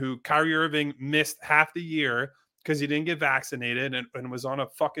Brooklyn, who Kyrie Irving missed half the year because he didn't get vaccinated and was on a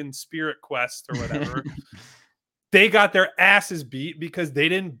fucking spirit quest or whatever. They got their asses beat because they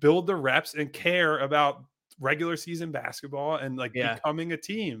didn't build the reps and care about regular season basketball and like becoming a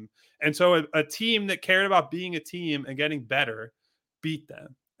team. And so a team that cared about being a team and getting better beat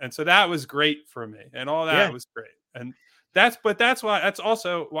them. And so that was great for me. And all that was great. And that's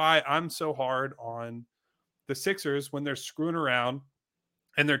also why I'm so hard on the Sixers when they're screwing around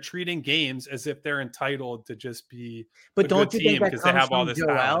and they're treating games as if they're entitled to just be a good team because they have all this Joel?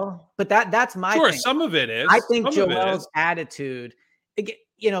 Talent. But that's my thing. Some of it is. I think Joel's attitude,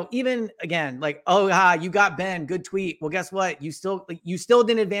 even again, like, you got Ben, good tweet. Well, guess what? You still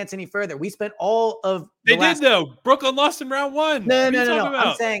didn't advance any further. We spent all of Brooklyn lost in round one. No.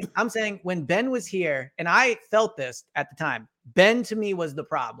 I'm saying when Ben was here, and I felt this at the time, Ben to me was the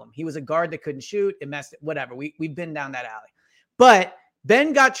problem. He was a guard that couldn't shoot. It messed it, whatever. We've been down that alley. But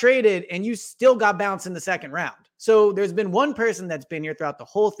Ben got traded and you still got bounced in the second round. So there's been one person that's been here throughout the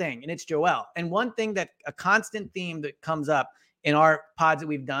whole thing, and it's Joel. And one thing that a constant theme that comes up in our pods that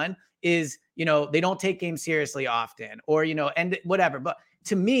we've done is, they don't take games seriously often or, and whatever. But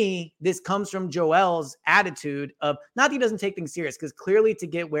to me, this comes from Joel's attitude of not that he doesn't take things serious, because clearly to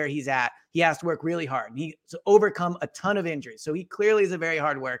get where he's at, he has to work really hard. He's overcome a ton of injuries. So he clearly is a very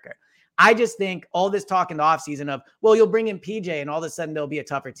hard worker. I just think all this talk in the offseason of, well, you'll bring in PJ and all of a sudden they'll be a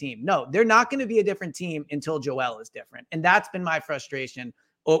tougher team. No, they're not going to be a different team until Joel is different. And that's been my frustration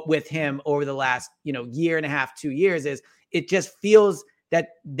with him over the last, year and a half, 2 years, is it just feels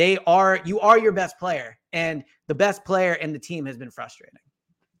that you are your best player, and the best player in the team has been frustrating.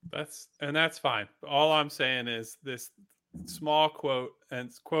 That's fine. All I'm saying is this small quote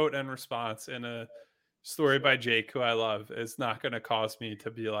and response in a story by Jake, who I love, is not going to cause me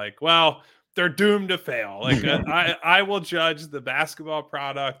to be like, well, they're doomed to fail. Like I will judge the basketball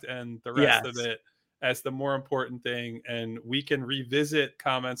product and the rest of it as the more important thing. And we can revisit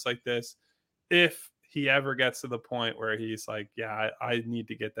comments like this if he ever gets to the point where he's like, I need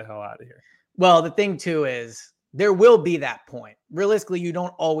to get the hell out of here. Well, the thing too is there will be that point. Realistically, you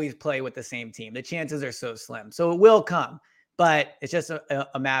don't always play with the same team. The chances are so slim. So it will come, but it's just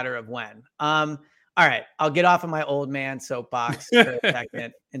a matter of when. All right, I'll get off of my old man soapbox for a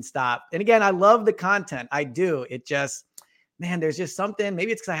second and stop. And again, I love the content. I do. It just, man, there's just something.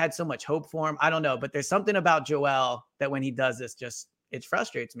 Maybe it's because I had so much hope for him. I don't know. But there's something about Joel that when he does this, it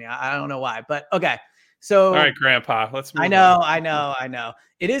frustrates me. I don't know why. But okay. So, all right, Grandpa, let's move on. I know.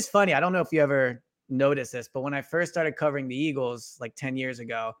 It is funny. I don't know if you ever noticed this, but when I first started covering the Eagles like 10 years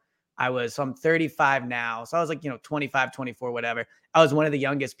ago, So I'm 35 now. So I was like, 25, 24, whatever. I was one of the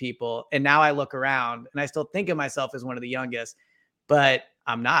youngest people. And now I look around and I still think of myself as one of the youngest, but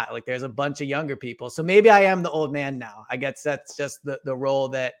I'm not. Like, there's a bunch of younger people. So maybe I am the old man now. I guess that's just the role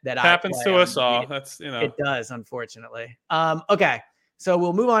that happens I to play us all. That's, It does, unfortunately. Okay. So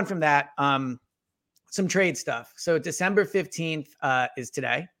we'll move on from that. Some trade stuff. So December 15th is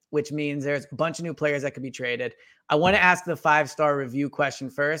today, which means there's a bunch of new players that could be traded. I want to ask the 5-star review question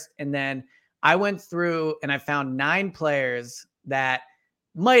first. And then I went through and I found 9 players that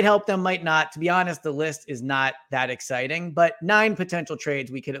might help them, might not. To be honest, the list is not that exciting, but 9 potential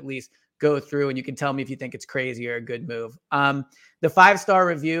trades we could at least go through, and you can tell me if you think it's crazy or a good move. The 5-star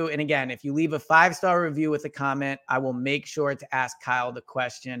review. And again, if you leave a 5-star review with a comment, I will make sure to ask Kyle the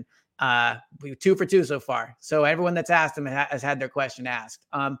question. We 2 for 2 so far. So everyone that's asked them has had their question asked.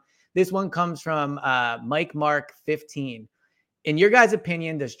 This one comes from Mike Mark 15. In your guys'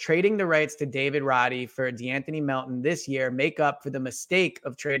 opinion, does trading the rights to David Roddy for DeAnthony Melton this year make up for the mistake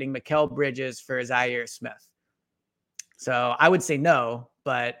of trading Mikal Bridges for Zaire Smith? So I would say no,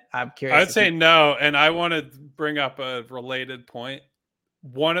 but I'm curious. I'd say no. And I want to bring up a related point.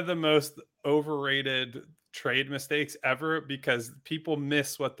 One of the most overrated trade mistakes ever, because people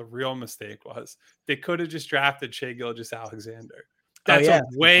miss what the real mistake was. They could have just drafted Shai Gilgeous-Alexander. That's a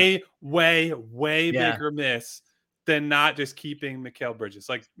way bigger miss than not just keeping Mikal Bridges.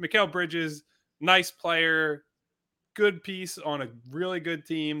 Like, Mikal Bridges, nice player, good piece on a really good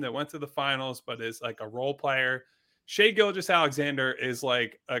team that went to the finals, but is like a role player. Shai Gilgeous-Alexander is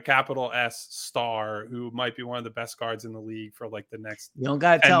like a capital S star who might be one of the best guards in the league for like the next you don't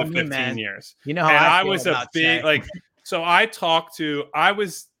gotta 10 tell to me, 15 man. years. You know how I was a big like, so I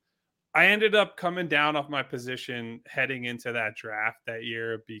ended up coming down off my position heading into that draft that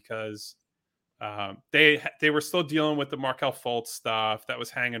year because they were still dealing with the Markelle Fultz stuff that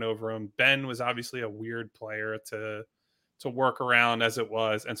was hanging over them. Ben was obviously a weird player to work around as it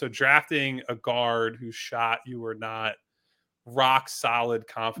was. And so drafting a guard whose shot you were not rock solid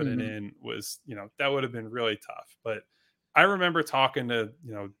confident in was, that would have been really tough. But I remember talking to,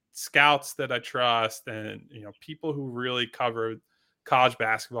 scouts that I trust and, people who really cover college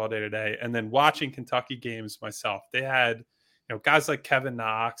basketball day to day, and then watching Kentucky games myself. They had, guys like Kevin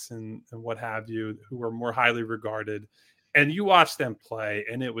Knox and what have you, who were more highly regarded. And you watch them play,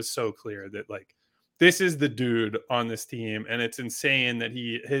 and it was so clear that, like, this is the dude on this team. And it's insane that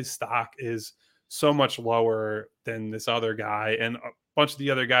his stock is so much lower than this other guy and a bunch of the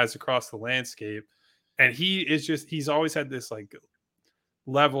other guys across the landscape. And he's always had this like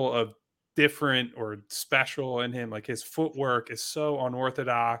level of different or special in him. Like, his footwork is so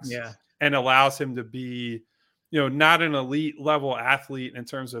unorthodox and allows him to be, not an elite level athlete in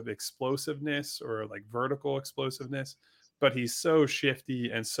terms of explosiveness or like vertical explosiveness, but he's so shifty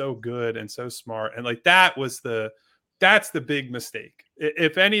and so good and so smart. And like, that's the big mistake.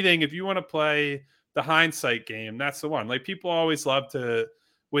 If anything, if you want to play the hindsight game, that's the one. Like, people always love to,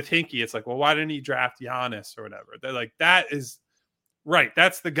 with Hinkie, it's like, well, why didn't he draft Giannis or whatever? They're like, that is right.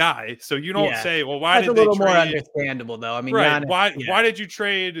 That's the guy. So you don't say, well, why did they trade? That's a little more understandable though. I mean, right. Giannis, why did you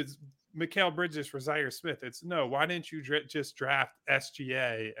trade Mikal Bridges for Zaire Smith? It's no, why didn't you just draft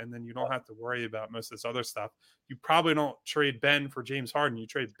SGA and then you don't have to worry about most of this other stuff? You probably don't trade Ben for James Harden. You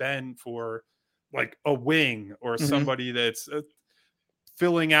trade Ben for like a wing or somebody that's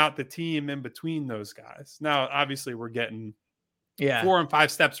filling out the team in between those guys. Now, obviously, we're getting 4 and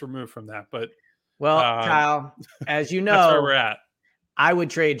 5 steps removed from that. But Kyle, as you know, that's where we're at. I would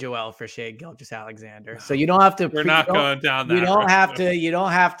trade Joel for Shai Gilgeous-Alexander. So you don't have to. We're not going down that. You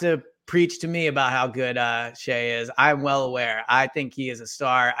don't have to preach to me about how good Shai is. I'm well aware. I think he is a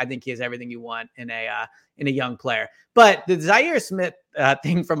star. I think he has everything you want in a young player. But the Zaire Smith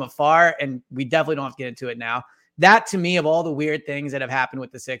thing from afar, and we definitely don't have to get into it now. That, to me, of all the weird things that have happened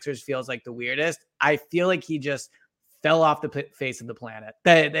with the Sixers, feels like the weirdest. I feel like he just fell off the face of the planet.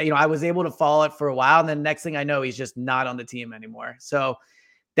 I was able to follow it for a while, and then next thing I know, he's just not on the team anymore. So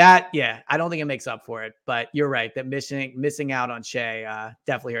I don't think it makes up for it. But you're right, that missing out on Shai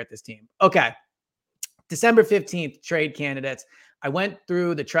definitely hurt this team. Okay, December 15th, trade candidates. I went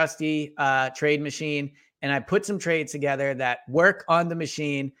through the trusty trade machine, and I put some trades together that work on the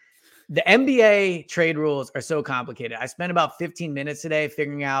machine. The NBA trade rules are so complicated. I spent about 15 minutes today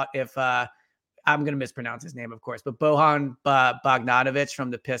figuring out if I'm going to mispronounce his name, of course, but Bojan Bogdanovic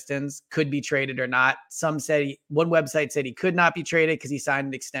from the Pistons could be traded or not. Some said one website said he could not be traded because he signed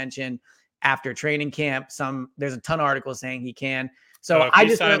an extension after training camp. There's a ton of articles saying he can. So if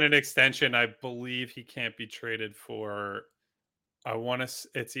he signed an extension, I believe he can't be traded for I want to.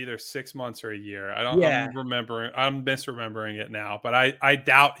 It's either 6 months or a year. Yeah. I'm misremembering it now, but I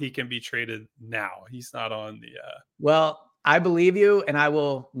doubt he can be traded now. He's not on the. Well, I believe you, and I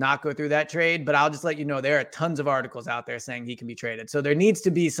will not go through that trade, but I'll just let you know there are tons of articles out there saying he can be traded. So there needs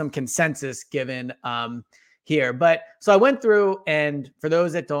to be some consensus given here. But so I went through, and for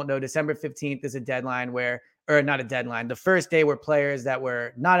those that don't know, December 15th is a deadline or not a deadline, the first day where players that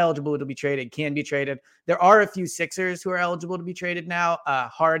were not eligible to be traded can be traded. There are a few Sixers who are eligible to be traded now.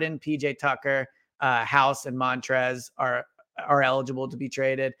 Harden, PJ Tucker, House, and Montrez are eligible to be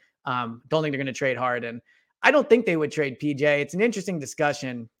traded. Don't think they're going to trade Harden. I don't think they would trade PJ. It's an interesting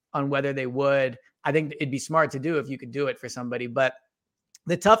discussion on whether they would. I think it'd be smart to do if you could do it for somebody. But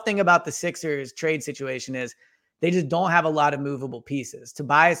the tough thing about the Sixers trade situation is they just don't have a lot of movable pieces.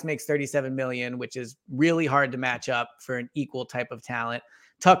 Tobias makes $37 million, which is really hard to match up for an equal type of talent.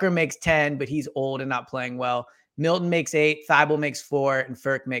 Tucker makes 10, but he's old and not playing well. Milton makes 8, Thibault makes 4, and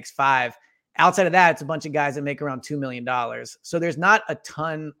Furk makes 5. Outside of that, it's a bunch of guys that make around $2 million. So there's not a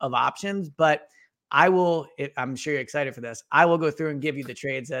ton of options, but I'm sure you're excited for this. I will go through and give you the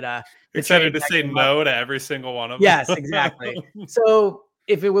trades that excited to say no to every single one of them. Yes, exactly. So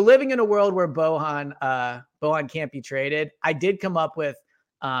if it were living in a world where Bohan can't be traded, I did come up with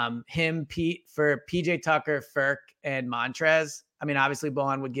Pete for PJ Tucker, Furk, and Montrez. I mean, obviously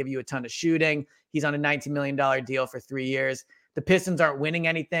Bohan would give you a ton of shooting. He's on a $19 million deal for 3 years. The Pistons aren't winning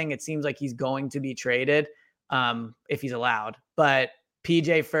anything. It seems like he's going to be traded if he's allowed. But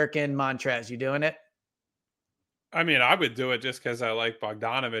PJ, Furk, and Montrez, you doing it? I mean, I would do it just because I like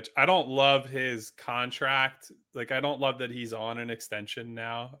Bogdanovich. I don't love his contract. Like, I don't love that he's on an extension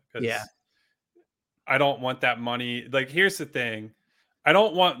now. Yeah. I don't want that money. Like, here's the thing. I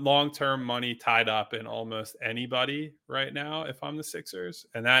don't want long-term money tied up in almost anybody right now if I'm the Sixers,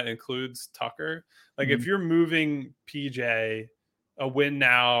 and that includes Tucker. Like, if you're moving PJ, a win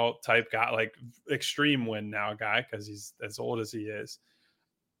now type guy, like extreme win now guy, because he's as old as he is,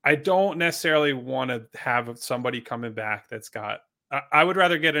 I don't necessarily want to have somebody coming back that's got I would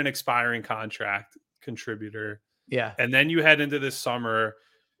rather get an expiring contract contributor. Yeah. And then you head into this summer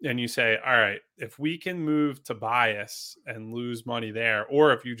and you say, all right, if we can move Tobias and lose money there,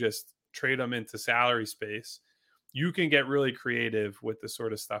 or if you just trade them into salary space, you can get really creative with the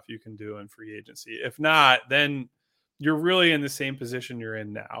sort of stuff you can do in free agency. If not, then you're really in the same position you're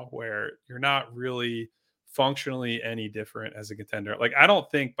in now, where you're not really functionally any different as a contender. Like, I don't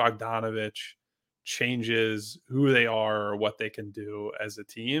think Bogdanovich changes who they are or what they can do as a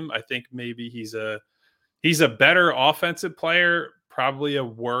team. I think maybe he's a better offensive player, probably a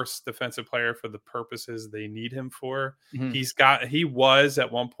worse defensive player for the purposes they need him for. He was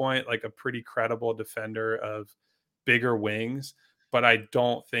at one point like a pretty credible defender of bigger wings, but I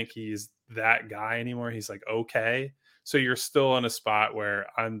don't think he's that guy anymore. He's like, okay. So you're still in a spot where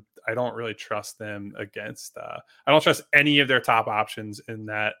I don't really trust them against I don't trust any of their top options in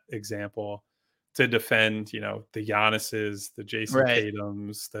that example to defend, the Giannis's, the Jason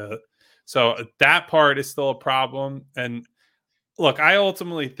Tatums, so that part is still a problem. And look, I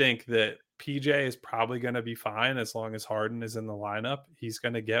ultimately think that PJ is probably going to be fine as long as Harden is in the lineup. He's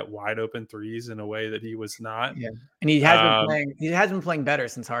going to get wide open threes in a way that he was not. Yeah. And he has been playing better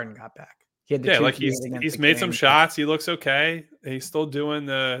since Harden got back. He's made some shots. He looks okay. He's still doing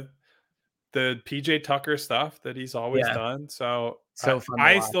the PJ Tucker stuff that he's always done. So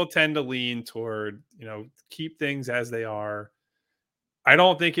I still tend to lean toward, keep things as they are. I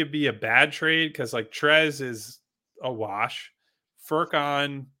don't think it'd be a bad trade because like Trez is a wash.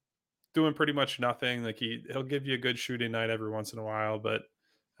 Furkan doing pretty much nothing. Like he'll give you a good shooting night every once in a while, but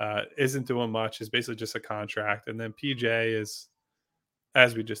isn't doing much. Is basically just a contract. And then PJ is,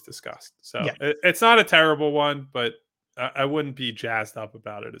 as we just discussed. So it's not a terrible one, but I wouldn't be jazzed up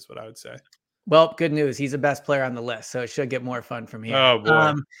about it is what I would say. Well, good news. He's the best player on the list, so it should get more fun from here. Oh, boy.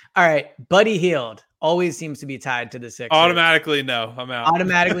 All right. Buddy Hield always seems to be tied to the Sixers. Automatically, no. I'm out.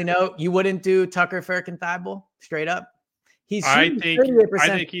 Automatically, no. You wouldn't do Tucker, Furk, and Thibault straight up? I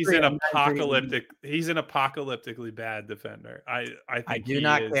think he's an apocalyptically bad defender. I do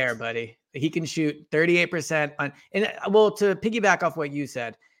not care, buddy. He can shoot 38% on. And to piggyback off what you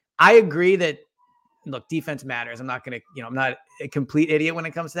said, I agree that look, defense matters. I'm not going to, I'm not a complete idiot when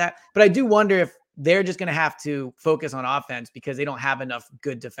it comes to that, but I do wonder if they're just going to have to focus on offense because they don't have enough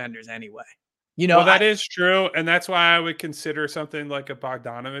good defenders anyway. Well, that is true. And that's why I would consider something like a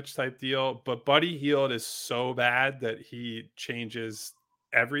Bogdanovich type deal. But Buddy Hield is so bad that he changes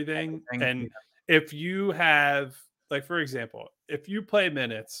everything. And if you have, like, for example, if you play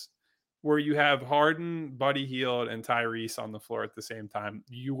minutes where you have Harden, Buddy Hield, and Tyrese on the floor at the same time,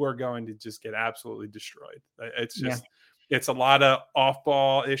 you are going to just get absolutely destroyed. It's just It's a lot of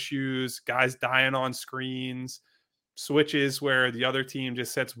off-ball issues, guys dying on screens, switches where the other team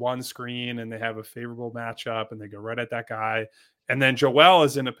just sets one screen and they have a favorable matchup and they go right at that guy. And then Joel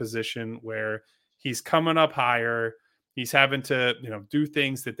is in a position where he's coming up higher. He's having to, do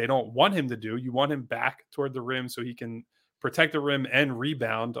things that they don't want him to do. You want him back toward the rim so he can protect the rim and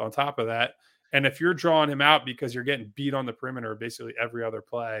rebound on top of that. And if you're drawing him out because you're getting beat on the perimeter basically every other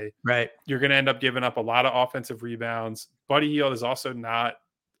play, right, you're going to end up giving up a lot of offensive rebounds. Buddy Hield is also not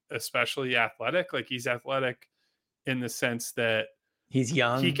especially athletic. Like, he's athletic in the sense that he's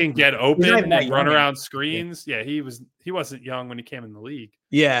young. He can get open and run around screens. Yeah, he wasn't young when he came in the league.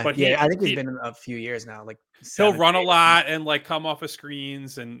 Yeah, but I think he's been a few years now. Like, he'll run a lot and like come off of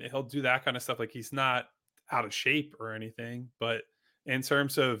screens and he'll do that kind of stuff. Like, he's not out of shape or anything, but in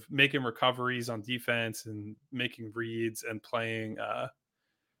terms of making recoveries on defense and making reads and playing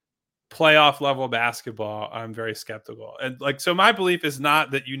playoff level basketball, I'm very skeptical. And so my belief is not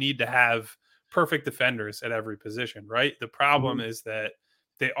that you need to have perfect defenders at every position, right? The problem is that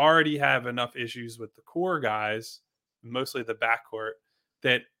they already have enough issues with the core guys, mostly the backcourt,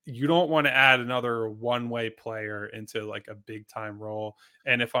 that you don't want to add another one-way player into like a big time role.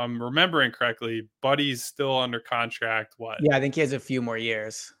 And if I'm remembering correctly, Buddy's still under contract. Yeah, I think he has a few more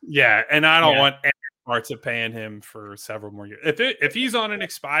years. Yeah, and I don't want any parts of paying him for several more years. If he's on an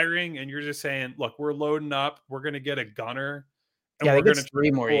expiring and you're just saying, look, we're loading up, we're going to get a gunner. And we're going to 3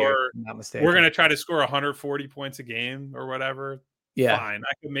 more years. Not mistaken. We're going to try to score 140 points a game or whatever. Yeah, fine.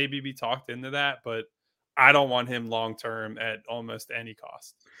 I could maybe be talked into that, but I don't want him long-term at almost any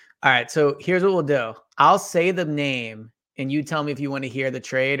cost. All right. So here's what we'll do. I'll say the name and you tell me if you want to hear the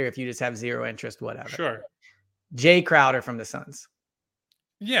trade or if you just have zero interest, whatever. Sure. Jay Crowder from the Suns.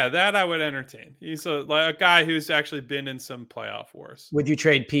 Yeah, that I would entertain. He's a guy who's actually been in some playoff wars. Would you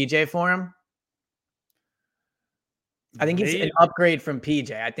trade PJ for him? I think he's an upgrade from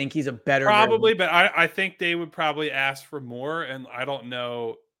PJ. I think he's a better probably, but I think they would probably ask for more. And I don't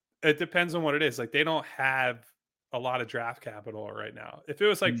know. It depends on what it is. Like, they don't have a lot of draft capital right now. If it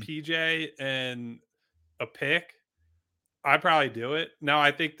was like PJ and a pick, I'd probably do it. Now,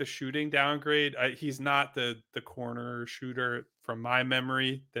 I think the shooting downgrade, he's not the corner shooter from my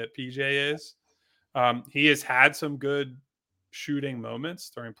memory that PJ is. He has had some good shooting moments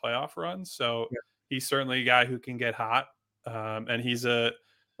during playoff runs. So he's certainly a guy who can get hot. And he's a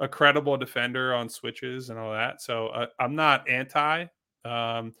credible defender on switches and all that. So I'm not anti.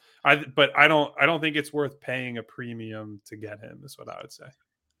 But I don't think it's worth paying a premium to get him, is what I would say.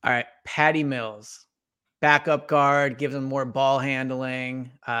 All right. Patty Mills, backup guard, gives him more ball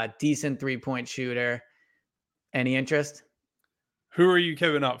handling, decent 3-point shooter. Any interest? Who are you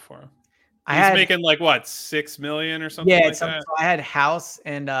giving up for him? He's making like what, $6 million or something like that? So I had House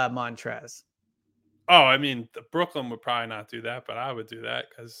and Montrez. Oh, I mean, Brooklyn would probably not do that, but I would do that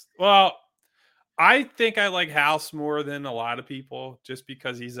because, well, I think I like House more than a lot of people just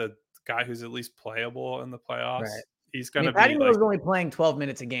because he's a guy who's at least playable in the playoffs. Right. He's going to be. Patty Mills is only playing 12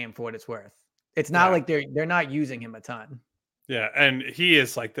 minutes a game for what it's worth. It's not like they're not using him a ton. Yeah, and he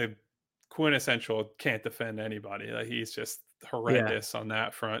is like the quintessential can't defend anybody. Like, he's just horrendous on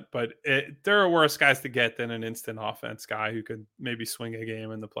that front. But there are worse guys to get than an instant offense guy who could maybe swing a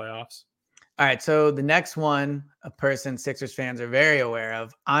game in the playoffs. All right, so the next one, a person Sixers fans are very aware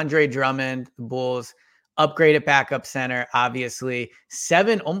of, Andre Drummond, the Bulls, upgraded backup center, obviously.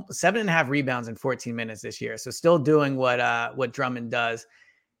 7.5 rebounds in 14 minutes this year. So still doing what Drummond does.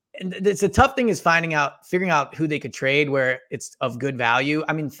 And it's a tough thing is figuring out who they could trade where it's of good value.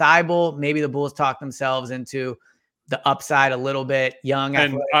 I mean, Thibault, maybe the Bulls talk themselves into the upside a little bit. Young.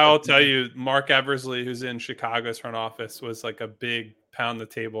 And I'll tell you, Mark Eversley, who's in Chicago's front office, was like a big pound the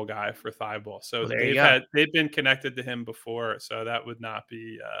table guy for Thibault. So they've been connected to him before. So that would not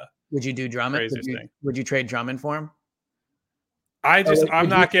be would you do Drummond? Would you trade Drummond for him? I'm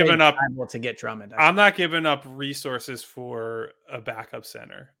not giving up to get Drummond. I'm not giving up resources for a backup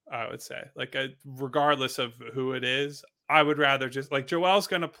center, I would say. Like, regardless of who it is, I would rather just like Joel's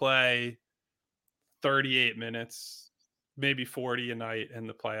going to play 38 minutes, maybe 40 a night in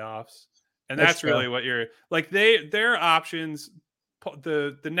the playoffs. And that's really what you're like. Their options.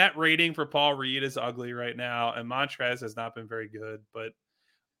 The net rating for Paul Reed is ugly right now, and Montrez has not been very good. But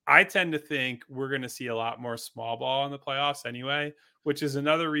I tend to think we're going to see a lot more small ball in the playoffs anyway, which is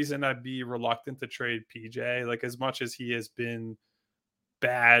another reason I'd be reluctant to trade PJ. Like, as much as he has been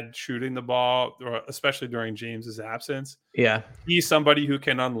bad shooting the ball, or especially during James's absence, he's somebody who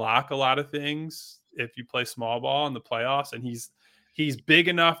can unlock a lot of things if you play small ball in the playoffs, and he's big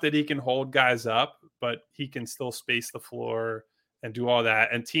enough that he can hold guys up, but he can still space the floor and do all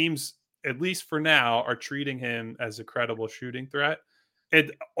that. And teams at least for now, are treating him as a credible shooting threat.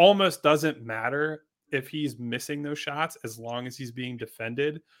 It almost doesn't matter if he's missing those shots as long as he's being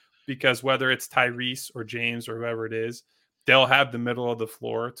defended, because whether it's Tyrese or James or whoever it is, they'll have the middle of the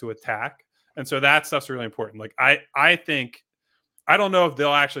floor to attack. And so that stuff's really important. Like I think, I don't know if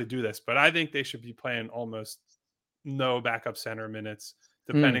they'll actually do this, but I think they should be playing almost no backup center minutes,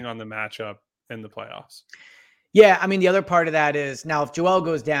 depending on the matchup in the playoffs. Yeah. I mean, the other part of that is now if Joel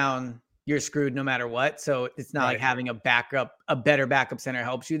goes down, you're screwed no matter what. So it's not like having a better backup center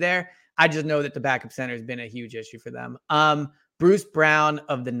helps you there. I just know that the backup center has been a huge issue for them. Bruce Brown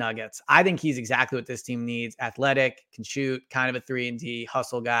of the Nuggets. I think he's exactly what this team needs. Athletic, can shoot, kind of a 3-and-D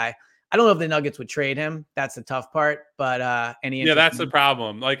hustle guy. I don't know if the Nuggets would trade him. That's the tough part, but that's the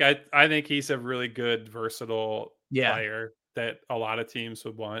problem. Like I think he's a really good, versatile player that a lot of teams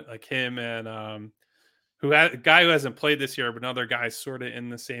would want, like him and a guy who hasn't played this year, but another guy sort of in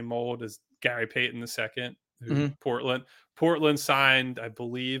the same mold as Gary Payton II, who Portland signed, I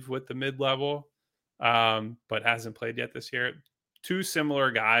believe, with the mid-level, but hasn't played yet this year. Two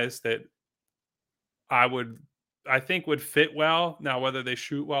similar guys that I think would fit well. Now, whether they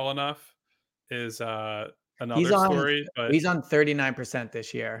shoot well enough is another story. But he's on 39%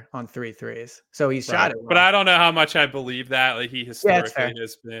 this year on 3 threes. So he's shot it well. But I don't know how much I believe that. Like he historically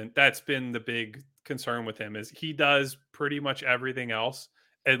that's been the big concern with him, is he does pretty much everything else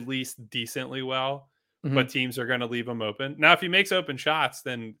at least decently well, but teams are going to leave him open. Now, if he makes open shots,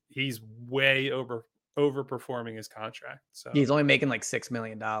 then he's way overperforming his contract. So he's only making like $6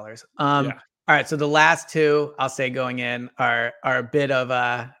 million. All right. So the last two I'll say going in are a bit of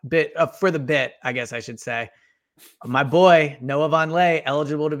for the bit, I guess I should say. My boy, Noah Vonleh,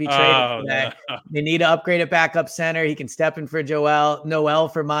 eligible to be traded today. No. They need to upgrade a backup center. He can step in for Noel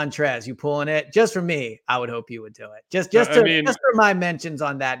for Montrez. You pulling it? Just for me, I would hope you would do it. Just for my mentions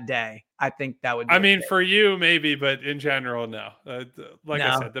on that day. I think that would be for you, maybe, but in general, no. I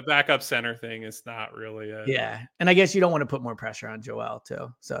said, the backup center thing is not really and I guess you don't want to put more pressure on Joel,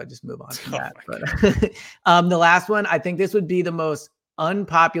 too. So just move on from that. But the last one, I think this would be the most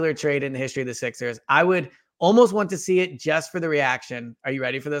unpopular trade in the history of the Sixers. I would almost want to see it just for the reaction. Are you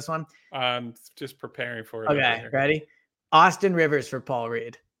ready for this one? I'm just preparing for it. Okay, ready? Austin Rivers for Paul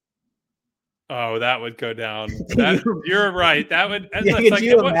Reed. Oh, that would go down. You're right. That would. Could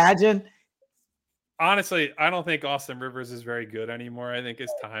you imagine? Honestly, I don't think Austin Rivers is very good anymore. I think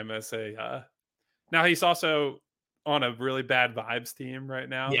his time as now he's also on a really bad vibes team right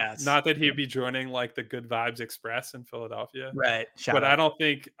now. Yes. Not that he'd be joining like the Good Vibes Express in Philadelphia. Right. But I don't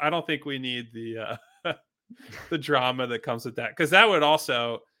think we need the the drama that comes with that, because that would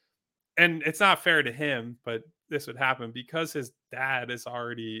also, and it's not fair to him, but this would happen because his dad is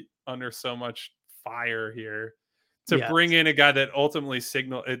already under so much fire here to bring in a guy that ultimately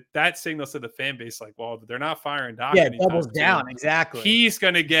signals to the fan base like, well, they're not firing Doc. Yeah, doubles down. Exactly. He's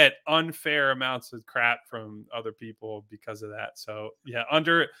going to get unfair amounts of crap from other people because of that. So yeah,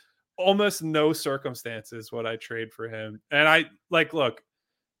 under almost no circumstances would I trade for him. And look,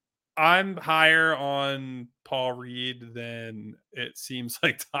 I'm higher on Paul Reed than it seems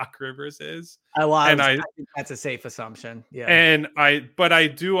like Doc Rivers is. I think that's a safe assumption. Yeah. But I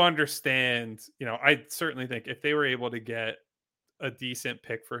do understand, I certainly think if they were able to get a decent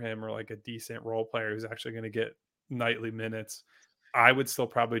pick for him, or like a decent role player who's actually going to get nightly minutes, I would still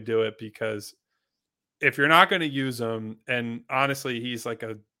probably do it, because if you're not going to use him, and honestly, he's like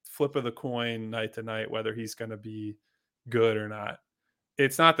a flip of the coin night to night, whether he's going to be good or not.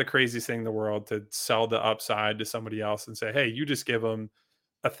 It's not the craziest thing in the world to sell the upside to somebody else and say, hey, you just give him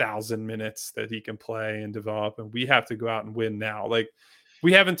 1,000 minutes that he can play and develop, and we have to go out and win now. Like,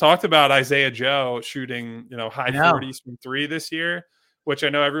 we haven't talked about Isaiah Joe shooting, high 40s from 3 this year, which I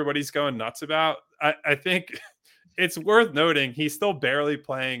know everybody's going nuts about. I think it's worth noting he's still barely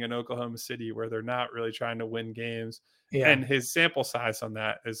playing in Oklahoma City, where they're not really trying to win games. Yeah. And his sample size on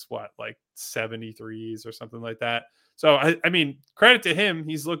that is like 73s or something like that. So, I mean, credit to him.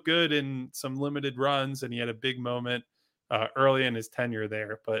 He's looked good in some limited runs, and he had a big moment early in his tenure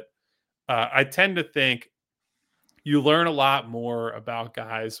there. But I tend to think you learn a lot more about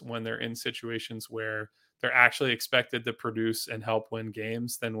guys when they're in situations where they're actually expected to produce and help win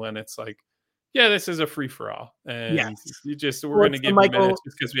games, than when it's like, yeah, this is a free-for-all. And we're going to give you minutes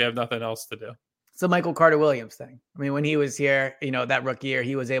just because we have nothing else to do. It's the Michael Carter Williams thing. I mean, when he was here, that rookie year,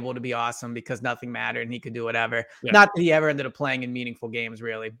 he was able to be awesome because nothing mattered and he could do whatever. Yeah. Not that he ever ended up playing in meaningful games,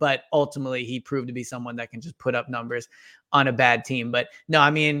 really, but ultimately he proved to be someone that can just put up numbers on a bad team. But no,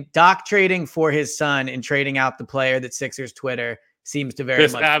 I mean, Doc trading for his son and trading out the player that Sixers Twitter seems to very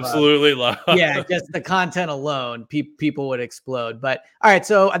much absolutely love. Yeah, just the content alone, people would explode. But all right,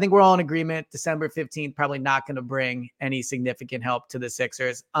 so I think we're all in agreement. December 15th, probably not going to bring any significant help to the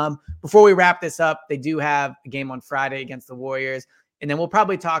Sixers. Before we wrap this up, they do have a game on Friday against the Warriors. And then we'll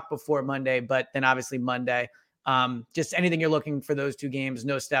probably talk before Monday, but then obviously Monday. Just anything you're looking for those two games.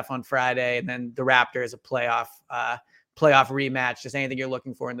 No Steph on Friday, and then the Raptors, a playoff rematch. Just anything you're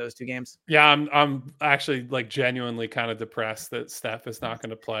looking for in those two games. Yeah, I'm actually like genuinely kind of depressed that Steph is not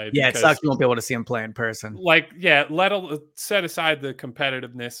going to play. Yeah, it sucks you won't be able to see him play in person. Set aside the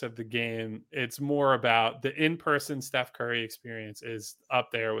competitiveness of the game. It's more about the in-person Steph Curry experience is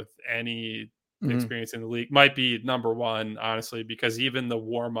up there with any experience in the league. Might be number one, honestly, because even the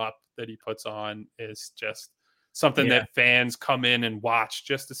warm-up that he puts on is just something that fans come in and watch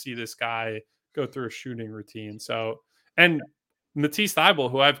just to see this guy go through a shooting routine. So, and Matisse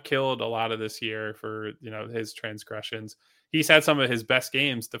Thybulle, who I've killed a lot of this year for, his transgressions, he's had some of his best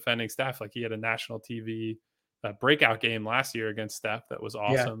games defending Steph. Like he had a national TV breakout game last year against Steph that was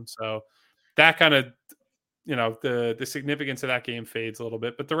awesome. Yeah. So that kind of, the significance of that game fades a little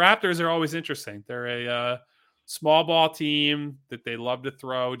bit. But the Raptors are always interesting. They're a small ball team that they love to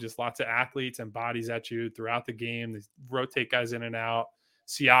throw just lots of athletes and bodies at you throughout the game. They rotate guys in and out.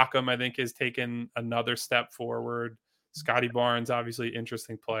 Siakam, I think, has taken another step forward. Scotty Barnes, obviously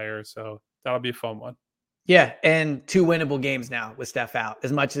interesting player. So that'll be a fun one. Yeah, and 2 winnable games now with Steph out.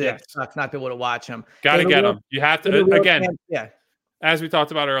 As much as it sucks not to be able to watch him. Got to get them. You have to, again, as we talked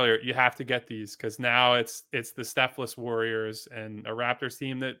about earlier, you have to get these because now it's the Stephless Warriors and a Raptors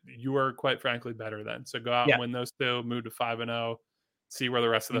team that you are, quite frankly, better than. So go out and win those 2, move to 5-0, see where the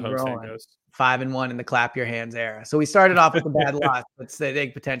rest of the homestand goes. 5-1 in the clap your hands era. So we started off with a bad loss. Let's say they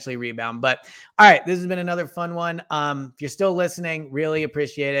potentially rebound. But all right, this has been another fun one. If you're still listening, really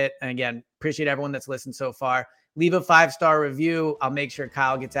appreciate it. And again, appreciate everyone that's listened so far. Leave a 5-star review. I'll make sure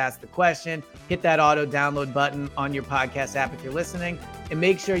Kyle gets asked the question. Hit that auto download button on your podcast app if you're listening. And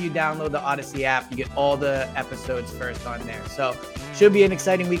make sure you download the Odyssey app. You get all the episodes first on there. So should be an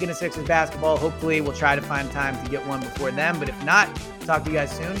exciting weekend of Sixers basketball. Hopefully we'll try to find time to get one before then. But if not, talk to you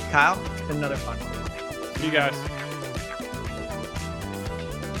guys soon. Kyle, it's been another fun one. See you guys.